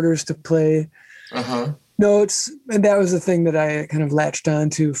and orders to play notes. And that was the thing that I kind of latched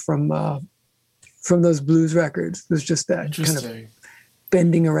onto from those blues records. It was just that kind of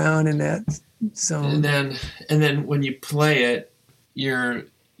bending around in that zone. And then when you play it, you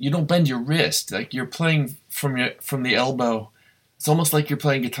don't bend your wrist. Like, you're playing from the elbow. It's almost like you're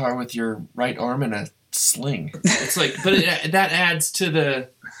playing guitar with your right arm in a sling. It's like, but that adds to the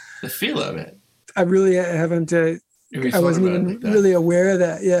feel of it. I really haven't. I wasn't even really aware of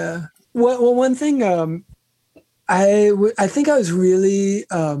that. Yeah. Well, one thing. I think I was really.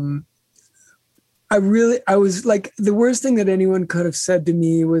 I was like, the worst thing that anyone could have said to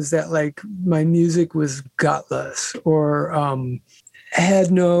me was that like my music was gutless or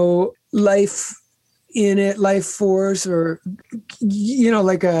had no life in it, life force, or, you know,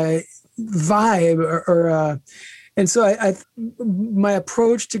 like a vibe or and so my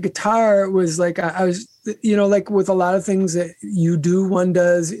approach to guitar was like, I was, you know, like with a lot of things that one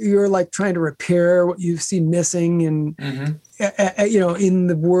does, you're like trying to repair what you've seen missing and, you know, in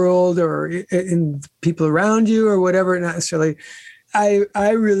the world or in people around you or whatever. Not necessarily.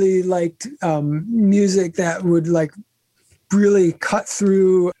 I really liked music that would like really cut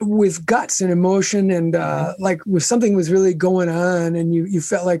through with guts and emotion and like if something was really going on and you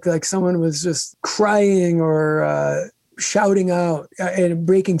felt like someone was just crying or shouting out and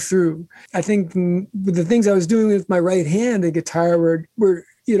breaking through. I think the things I was doing with my right hand, the guitar, were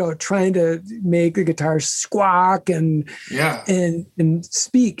you know, trying to make the guitar squawk and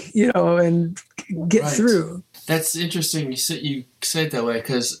speak, you know, and get through. That's interesting. You say it that way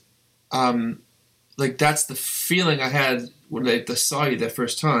because, like, that's the feeling I had when I saw you that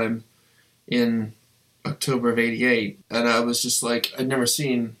first time in October of '88, and I was just like, I'd never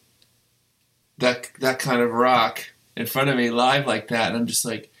seen that kind of rock in front of me live like that, and I'm just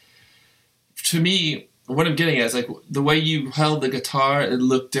like, to me, what I'm getting at is like the way you held the guitar, it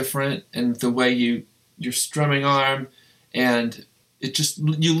looked different, and the way your strumming arm, and it just,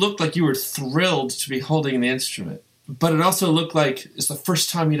 you looked like you were thrilled to be holding the instrument, but it also looked like it's the first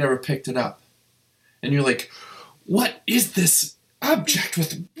time you'd ever picked it up, and you're like, what is this object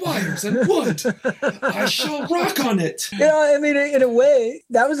with wires and wood? I shall rock on it. You know, I mean, in a way,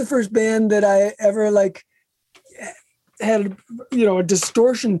 that was the first band that I ever like had, you know, a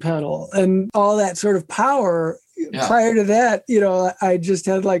distortion pedal and all that sort of power. Yeah. Prior to that, you know, I just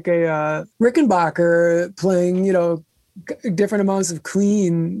had like a Rickenbacker playing, you know, different amounts of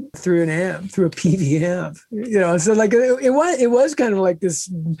clean through an amp, through a PV amp, you know. So like it was kind of like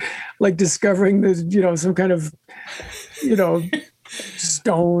this, like discovering this, you know, some kind of, you know,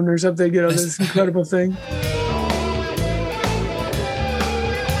 stone or something, you know, this incredible thing.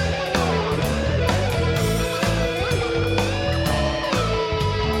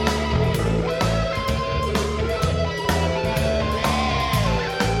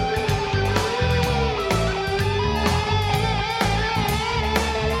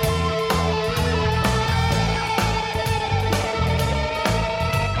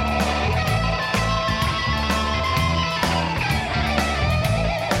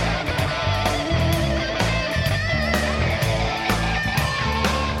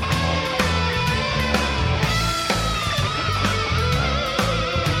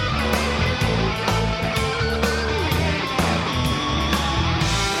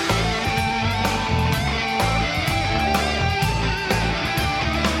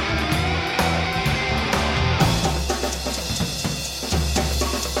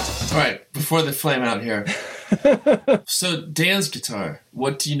 before the flame out here. So Dan's guitar,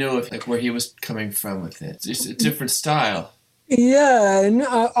 what do you know of like where he was coming from with it? It's just a different style. Yeah, and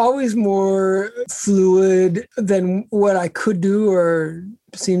always more fluid than what I could do or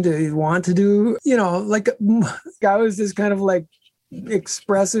seem to want to do. You know, like I was this kind of like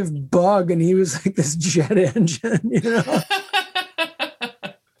expressive bug, and he was like this jet engine, you know.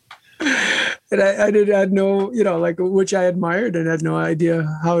 And I had no, you know, like, which I admired and had no idea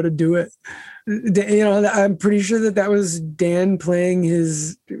how to do it. You know, I'm pretty sure that was Dan playing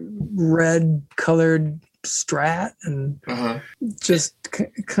his red colored Strat and just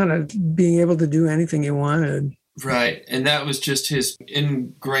kind of being able to do anything he wanted. Right. And that was just his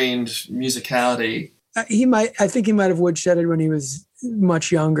ingrained musicality. I think he might have woodshedded when he was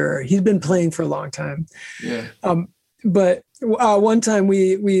much younger. He's been playing for a long time. Yeah. But one time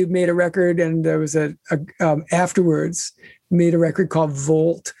we made a record, and there was afterwards made a record called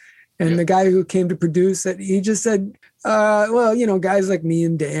Volt. And the guy who came to produce it, he just said, well, you know, guys like me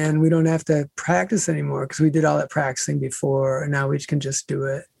and Dan, we don't have to practice anymore because we did all that practicing before, and now we can just do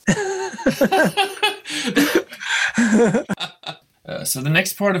it. So the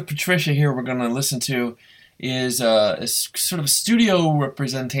next part of Patricia here we're going to listen to is sort of a studio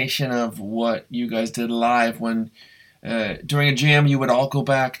representation of what you guys did live when during a jam you would all go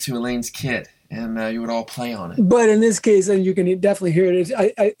back to Elaine's kit and you would all play on it. But in this case, and you can definitely hear it,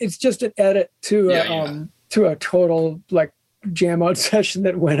 it's just an edit to a total like jam out session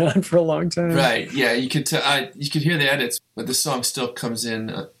that went on for a long time. Right. Yeah, you could hear the edits, but the song still comes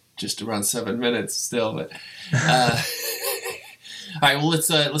in just around 7 minutes still. But all right, well let's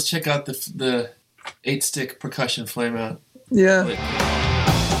check out the 8-stick percussion flame out. Yeah.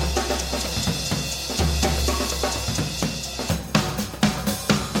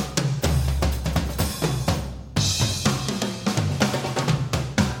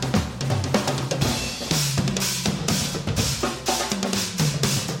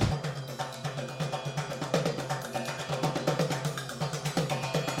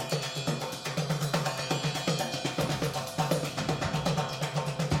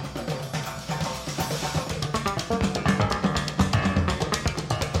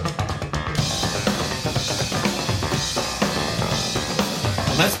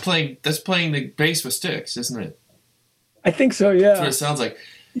 That's playing the bass with sticks, isn't it? I think so, yeah. That's what it sounds like.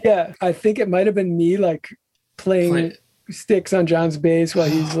 Yeah, I think it might have been me like playing sticks on John's bass while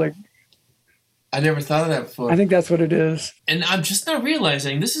he's like... I never thought of that before. I think that's what it is. And I'm just not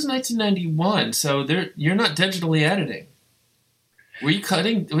realizing, this is 1991, so you're not digitally editing. Were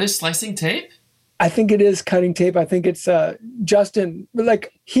you slicing tape? I think it is cutting tape. I think it's Justin,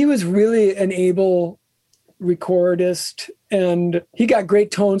 like he was really an able recordist, and he got great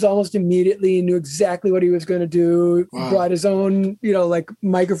tones almost immediately. He knew exactly what he was going to do. Wow. He brought his own, you know, like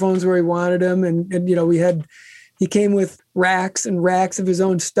microphones where he wanted them. And you know, he came with racks and racks of his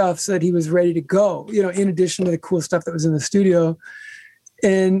own stuff so that he was ready to go, you know, in addition to the cool stuff that was in the studio.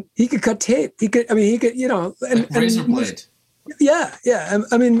 And he could cut tape. He could, you know, and razor blade. Yeah.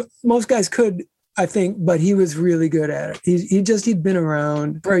 I mean, most guys could, I think, but he was really good at it. He'd been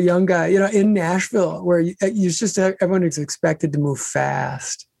around for a young guy, you know, in Nashville, where everyone is expected to move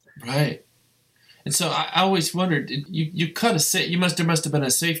fast. Right. And so I always wondered, you cut there must have been a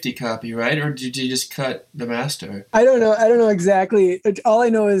safety copy, right? Or did you just cut the master? I don't know exactly. All I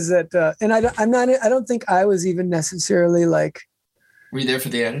know is that, and I don't think I was even necessarily like. Were you there for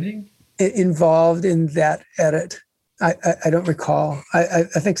the editing? Involved in that edit. I don't recall. I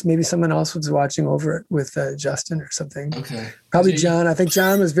think maybe someone else was watching over it with Justin or something. Okay. Probably John. I think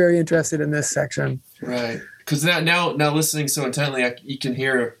John was very interested in this section. Right. Because now listening so intently, you can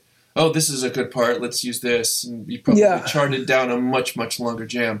hear, oh, this is a good part. Let's use this. And you probably charted down a much, much longer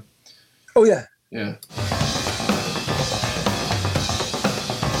jam. Oh, yeah. Yeah.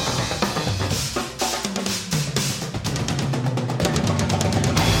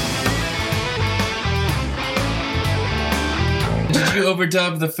 You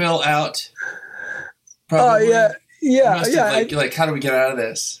overdub the fill out. Probably. Oh yeah. Like, how do we get out of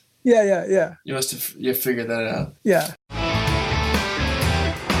this? Yeah. You must have figured that out. Yeah.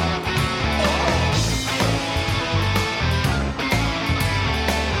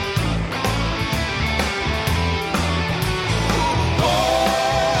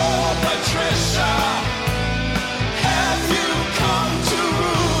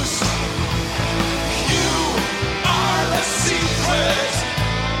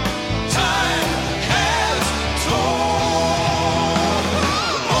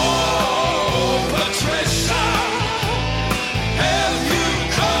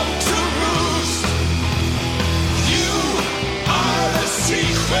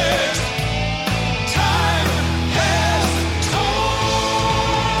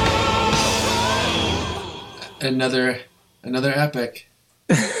 Another epic.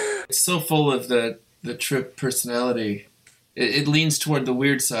 It's so full of the Trip personality. It leans toward the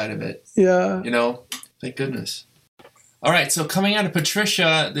weird side of it. Yeah. You know? Thank goodness. All right, so coming out of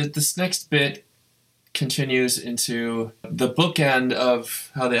Patricia, this next bit continues into the bookend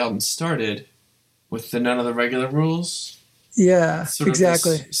of how the album started with the None of the Regular Rules. Yeah, Sort of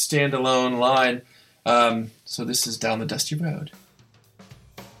exactly. this standalone line. So this is Down the Dusty Road.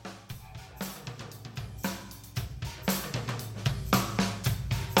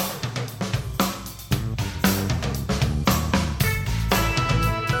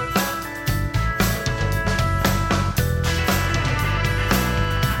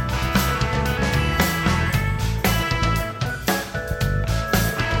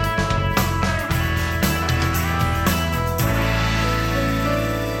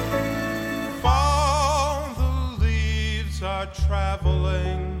 Fall, the leaves are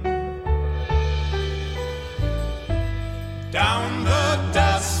traveling down the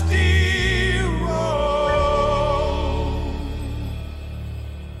dusty road.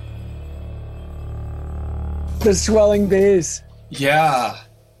 The swelling bass. Yeah.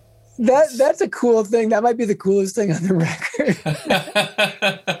 That's a cool thing. That might be the coolest thing on the record.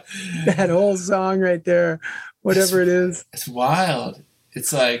 That whole song right there, whatever it is. It's wild.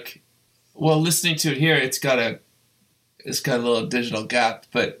 It's like, well, listening to it here, it's got a little digital gap.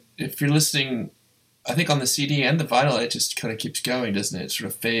 But if you're listening, I think on the CD and the vinyl, it just kind of keeps going, doesn't it? It sort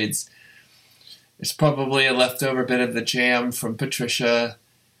of fades. It's probably a leftover bit of the jam from Patricia,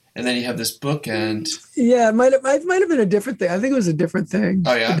 and then you have this bookend. Yeah, it might have been a different thing. I think it was a different thing.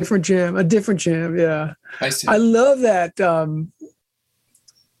 Oh, yeah? A different jam. Yeah. I see. I love that.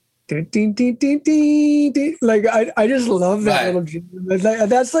 Ding, ding, ding, ding, ding. Like I just love that Right. little jam.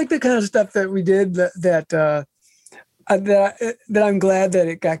 That's like the kind of stuff that we did that I'm glad that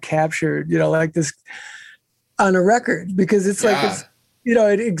it got captured, like this on a record, because it's like, Yeah.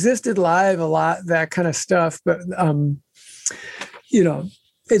 it's, it existed live a lot, that kind of stuff. But,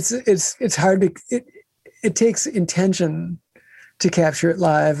 it's hard to, it takes intention to capture it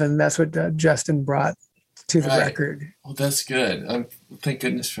live. And that's what Justin brought to the Right. record. Well, that's good. Thank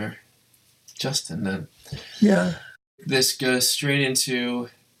goodness for Justin then. Yeah. This goes straight into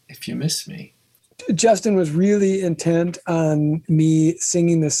If You Miss Me. Justin was really intent on me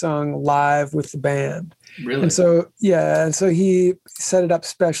singing the song live with the band. Really? And so he set it up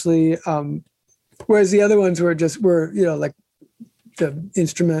specially. Whereas the other ones were like the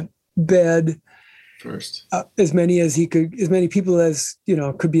instrument bed, First. as many people as,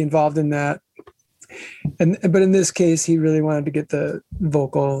 could be involved in that. But in this case, he really wanted to get the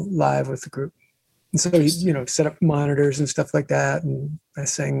vocal live with the group. And so he, set up monitors and stuff like that. And I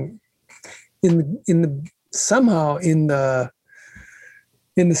sang in the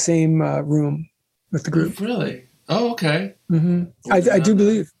same room with the group. Really? Oh, okay. Mm-hmm. I do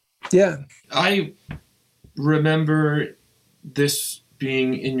believe. Yeah. I remember this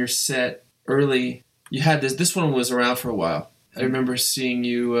being in your set early. You had this one was around for a while. I remember seeing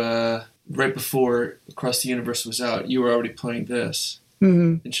you right before Across the Universe was out. You were already playing this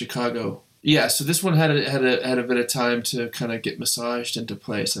in Chicago. Yeah, so this one had a bit of time to kind of get massaged into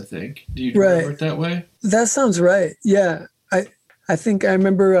place, I think. Do you remember it that way? That sounds right. Yeah. I think I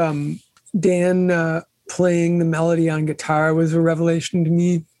remember Dan playing the melody on guitar was a revelation to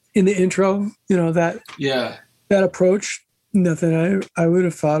me in the intro. That approach, nothing I would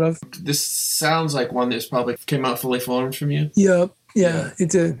have thought of. This sounds like one that probably came out fully formed from you. Yep. Yeah,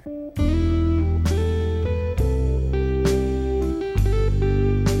 it did.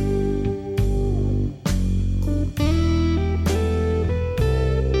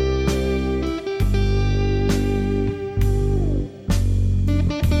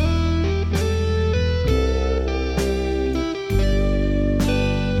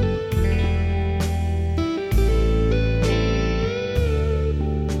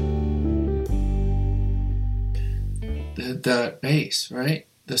 The bass, right?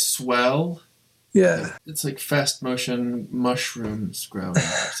 The swell. Yeah. It's like fast motion mushrooms growing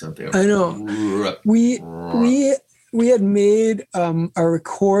or something. I know. We had made a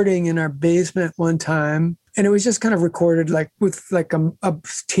recording in our basement one time, and it was just kind of recorded like with like a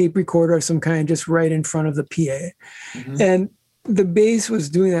tape recorder of some kind, just right in front of the PA. Mm-hmm. And the bass was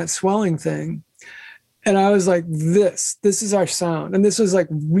doing that swelling thing. And I was like, this is our sound. And this was like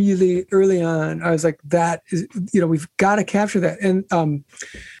really early on. I was like, that is, we've got to capture that. And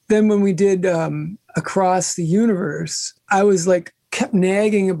then when we did Across the Universe, I was like, kept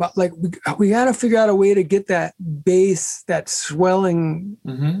nagging about like, we got to figure out a way to get that bass, that swelling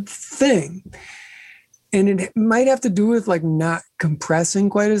thing. And it might have to do with like not compressing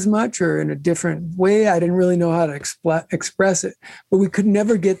quite as much or in a different way. I didn't really know how to express it, but we could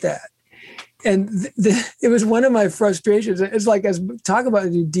never get that. And it was one of my frustrations. It's like, as talk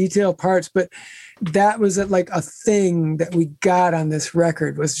about the detailed parts, but that was like a thing that we got on this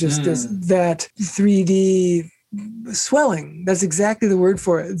record was just that 3D swelling. That's exactly the word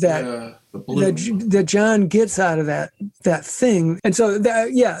for it. That John gets out of that thing. And so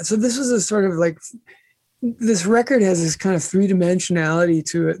so this was a sort of like, this record has this kind of three-dimensionality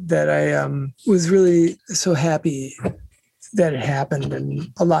to it that I was really so happy that it happened.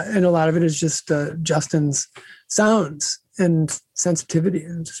 And a lot of it is just Justin's sounds and sensitivity.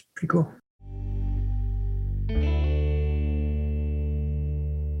 And it's just pretty cool.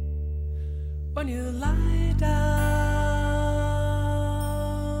 When you lie down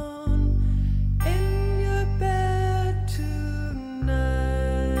in your bed tonight,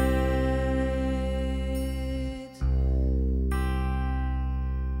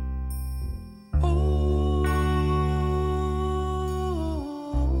 oh,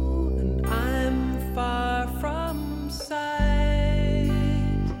 and I'm far from sight.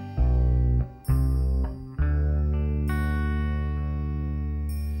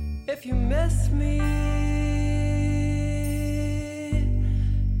 If you miss me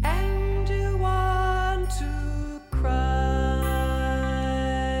and you want to cry,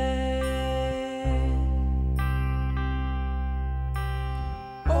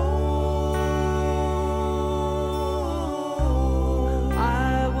 oh,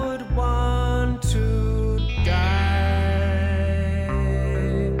 I would want to die.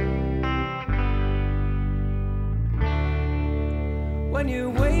 When you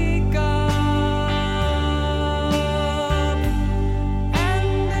wake up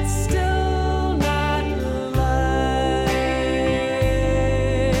and it's still not light,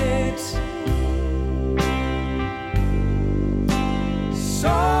 so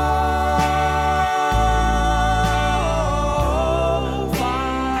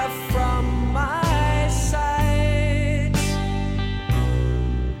far from my sight.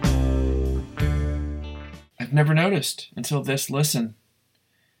 I've never noticed until this listen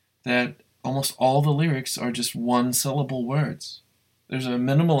that almost all the lyrics are just one-syllable words. There's a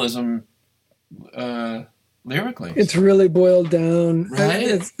minimalism lyrically. It's really boiled down.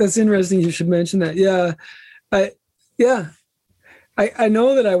 Right? That's interesting. You should mention that. Yeah. I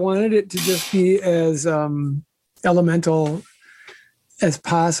know that I wanted it to just be as elemental as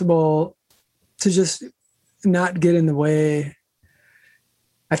possible, to just not get in the way.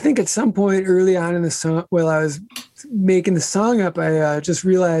 I think at some point early on in the song, while I was making the song up, I just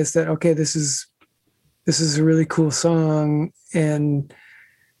realized that, okay, this is a really cool song, and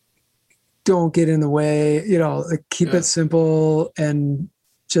don't get in the way, like keep it simple, and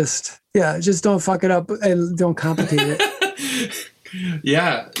just don't fuck it up and don't complicate it.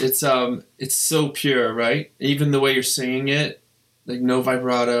 Yeah, it's so pure, right? Even the way you're singing it, like no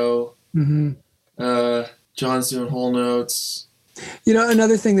vibrato. Mm-hmm. John's doing whole notes.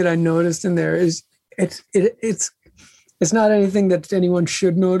 Another thing that I noticed in there is it's not anything that anyone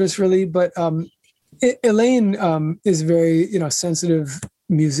should notice really, but Elaine is very sensitive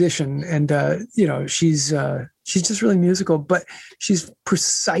musician, and she's just really musical, but she's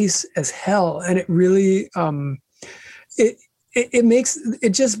precise as hell, and it really it makes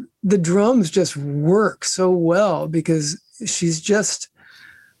it just, the drums just work so well because she's just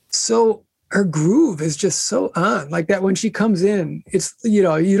so, her groove is just so on, like that. When she comes in, it's, you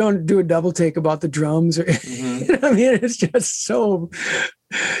don't do a double take about the drums or, I mean, it's just so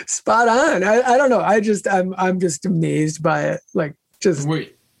spot on. I don't know. I'm just amazed by it. Like, just. Were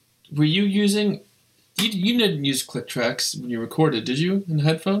you using, you didn't use click tracks when you recorded, did you, in the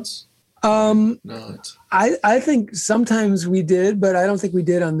headphones? Not. I think sometimes we did, but I don't think we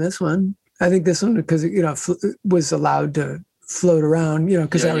did on this one. I think this one, because, was allowed to float around,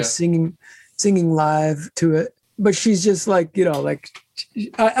 because I was singing live to it. But she's just like, like,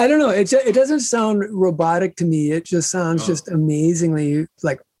 I don't know. It doesn't sound robotic to me. It just sounds just amazingly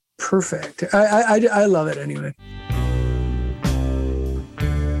like perfect. I love it anyway.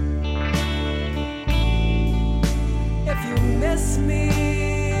 If you miss me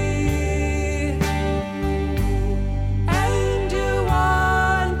and you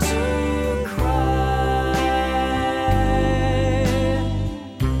want to cry,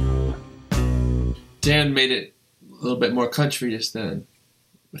 Dan made it a little bit more country just then,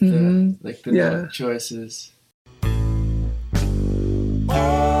 with the note choices. I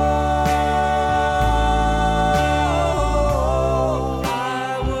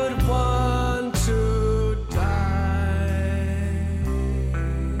would want to die.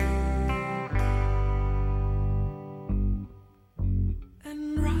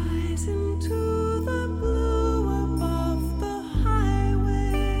 rise into the blue above the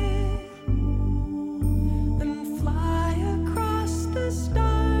highway and fly across the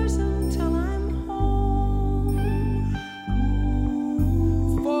stars until I'm home.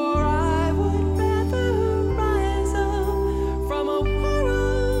 For I would rather rise up from a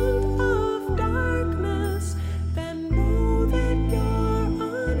world of darkness than know that you're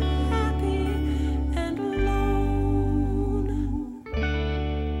unhappy and alone.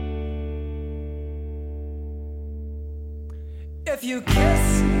 If you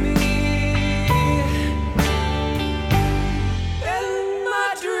kiss me in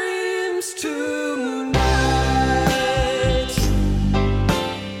my dreams tonight,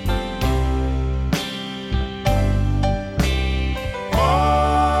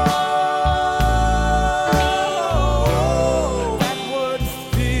 oh, that would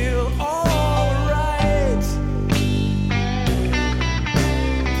feel alright.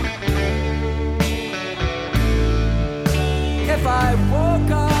 If I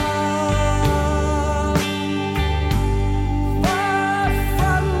woke up far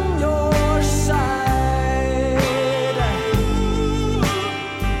from your side,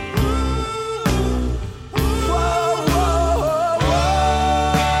 whoa, whoa, whoa,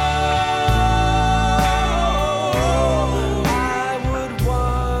 I would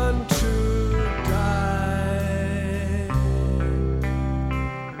want to die.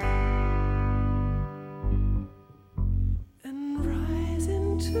 And rise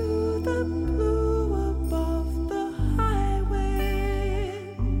into the blue above the highway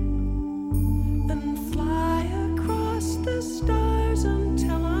and fly across the stars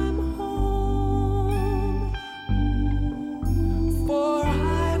until I'm home. For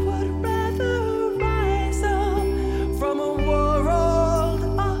I would rather rise up from a world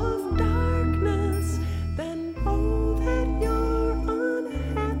of darkness than know that you're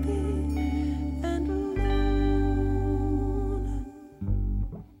unhappy and alone.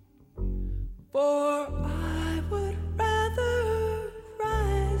 For I would rather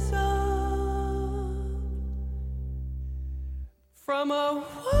rise up from a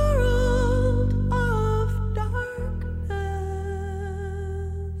world of darkness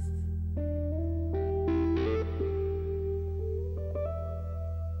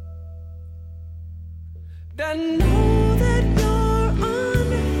than know that you're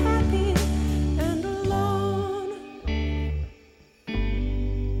unhappy and alone.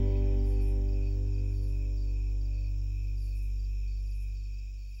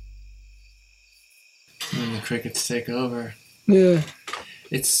 When the crickets take over. Yeah.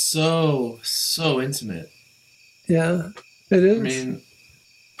 It's so intimate. Yeah. It is.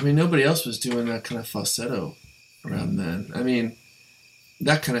 I mean, nobody else was doing that kind of falsetto around then. I mean,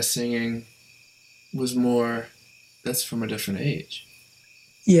 that kind of singing was more, that's from a different age.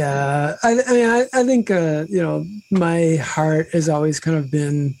 Yeah, I think my heart has always kind of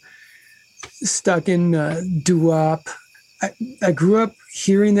been stuck in doo-wop. I grew up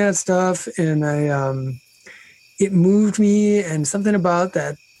hearing that stuff, and it moved me, and something about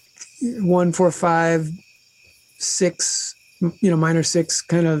that 1, 4, 5, 6, minor 6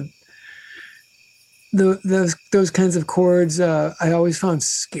 kind of those kinds of chords I always found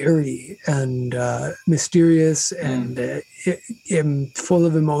scary and mysterious and full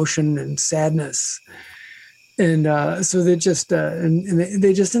of emotion and sadness, and so they just and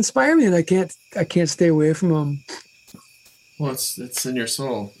they just inspire me, and I can't stay away from them. Well, it's in your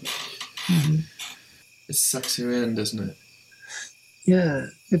soul. Mm-hmm. It sucks you in, doesn't it? Yeah,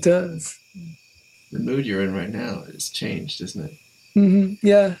 it does. The mood you're in right now is changed, isn't it? Mm-hmm.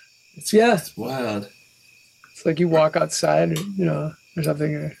 Yeah. It's wild. It's like you walk outside, or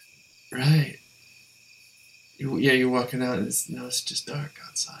something. Right. You're walking out and it's just dark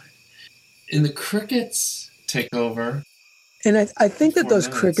outside. And the crickets take over. And I think that those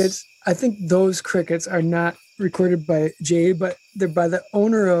minutes. crickets are not recorded by Jay, but they're by the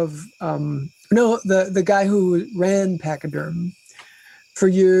owner of, the guy who ran Pachyderm for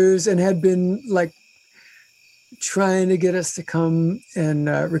years and had been like trying to get us to come and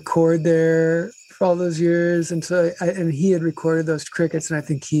record there for all those years. And so, and he had recorded those crickets, and I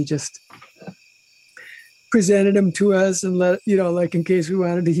think he just presented them to us and let, like in case we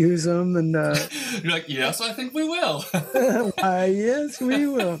wanted to use them. And you're like, yes, I think we will. Yes, we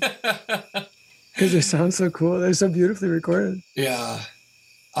will. Because they sound so cool. They're so beautifully recorded. Yeah.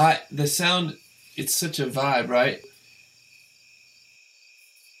 The sound, it's such a vibe, right?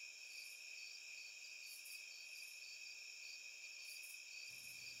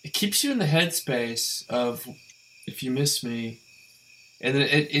 It keeps you in the headspace of If You Miss Me. And then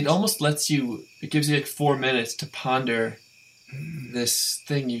it almost lets you, it gives you like 4 minutes to ponder this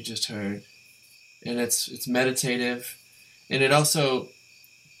thing you just heard, and it's meditative, and it also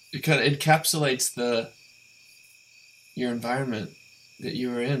it kind of encapsulates your environment that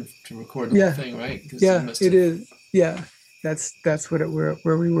you were in to record the whole thing, right? Yeah, it is. Yeah, that's what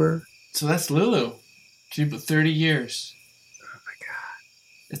where we were. So that's Lulu. 30 years. Oh my God.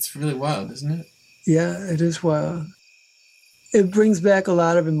 It's really wild, isn't it? Yeah, it is wild. It brings back a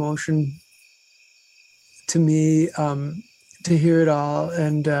lot of emotion to me, to hear it all,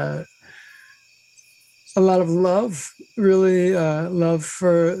 and a lot of love, really love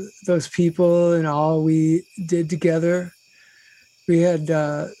for those people and all we did together. We had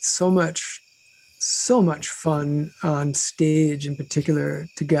so much fun on stage in particular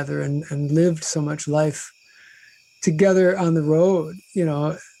together, and lived so much life together on the road,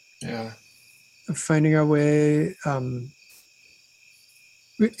 Yeah. Finding our way.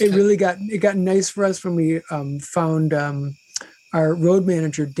 It got nice for us when we found our road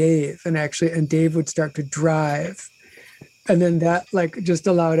manager, Dave, and Dave would start to drive. And then that just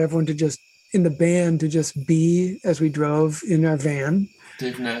allowed everyone to just, in the band, to just be as we drove in our van.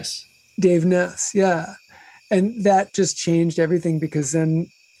 Dave Ness, yeah. And that just changed everything, because then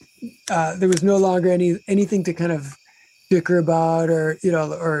there was no longer anything to kind of bicker about, or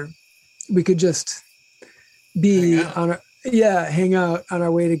we could just be hang out on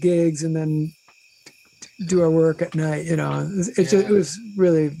our way to gigs, and then do our work at night. It was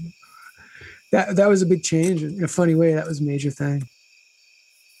really, that was a big change in a funny way. That was a major thing.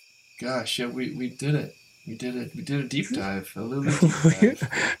 Gosh, yeah, we did it. We did it. We did a deep dive, a LULU deep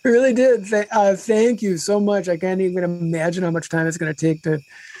dive. We really did. Thank you so much. I can't even imagine how much time it's going to take to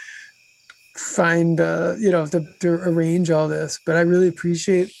find, to arrange all this. But I really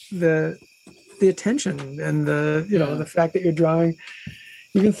appreciate the attention, and the fact that you're drawing,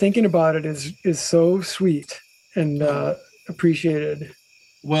 even thinking about it is so sweet and appreciated.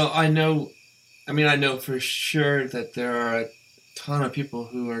 Well, I know for sure that there are a ton of people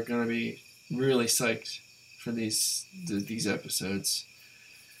who are going to be really psyched for these episodes.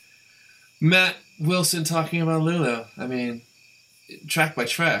 Matt Wilson talking about Lulu. I mean, track by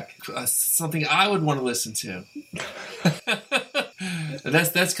track, something I would want to listen to.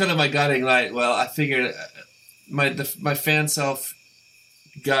 That's kind of my guiding light. Well, I figured my fan self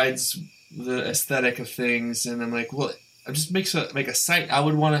guides the aesthetic of things, and I'm like, well, I just make a site I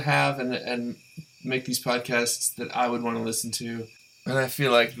would want to have, and make these podcasts that I would want to listen to. And I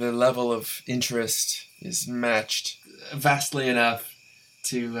feel like the level of interest is matched vastly enough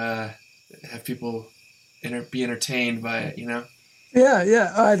to have people be entertained by it,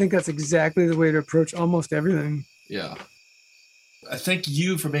 Yeah. I think that's exactly the way to approach almost everything. Yeah. I thank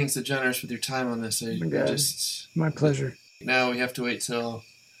you for being so generous with your time on this. My pleasure. Now we have to wait till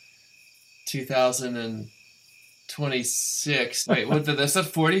 2026. Wait, that's the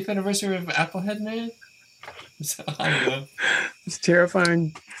 40th anniversary of Applehead Man? I don't know. It's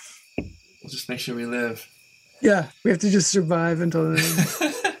terrifying. We'll just make sure we live. Yeah, we have to just survive until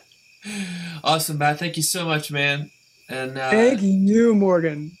then. Awesome, Matt. Thank you so much, man. And thank you,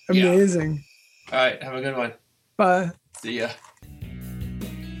 Morgan. Amazing. Yeah. All right, have a good one. Bye. See ya.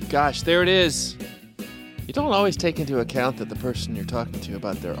 Gosh, there it is. You don't always take into account that the person you're talking to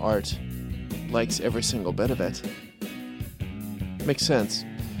about their art likes every single bit of it. Makes sense.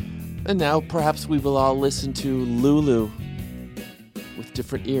 And now perhaps we will all listen to Lulu with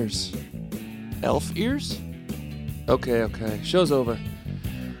different ears. Elf ears? Okay. Show's over.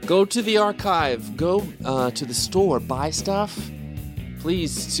 Go to the archive. Go to the store. Buy stuff.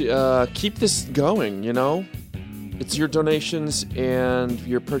 Please keep this going, It's your donations and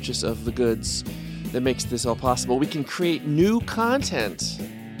your purchase of the goods that makes this all possible. We can create new content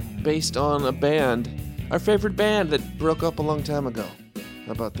based on a band, our favorite band that broke up a long time ago.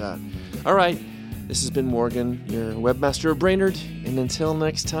 How about that? All right, this has been Morgan, your webmaster of Brainerd, and until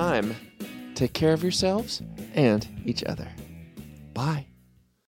next time, take care of yourselves and each other. Bye.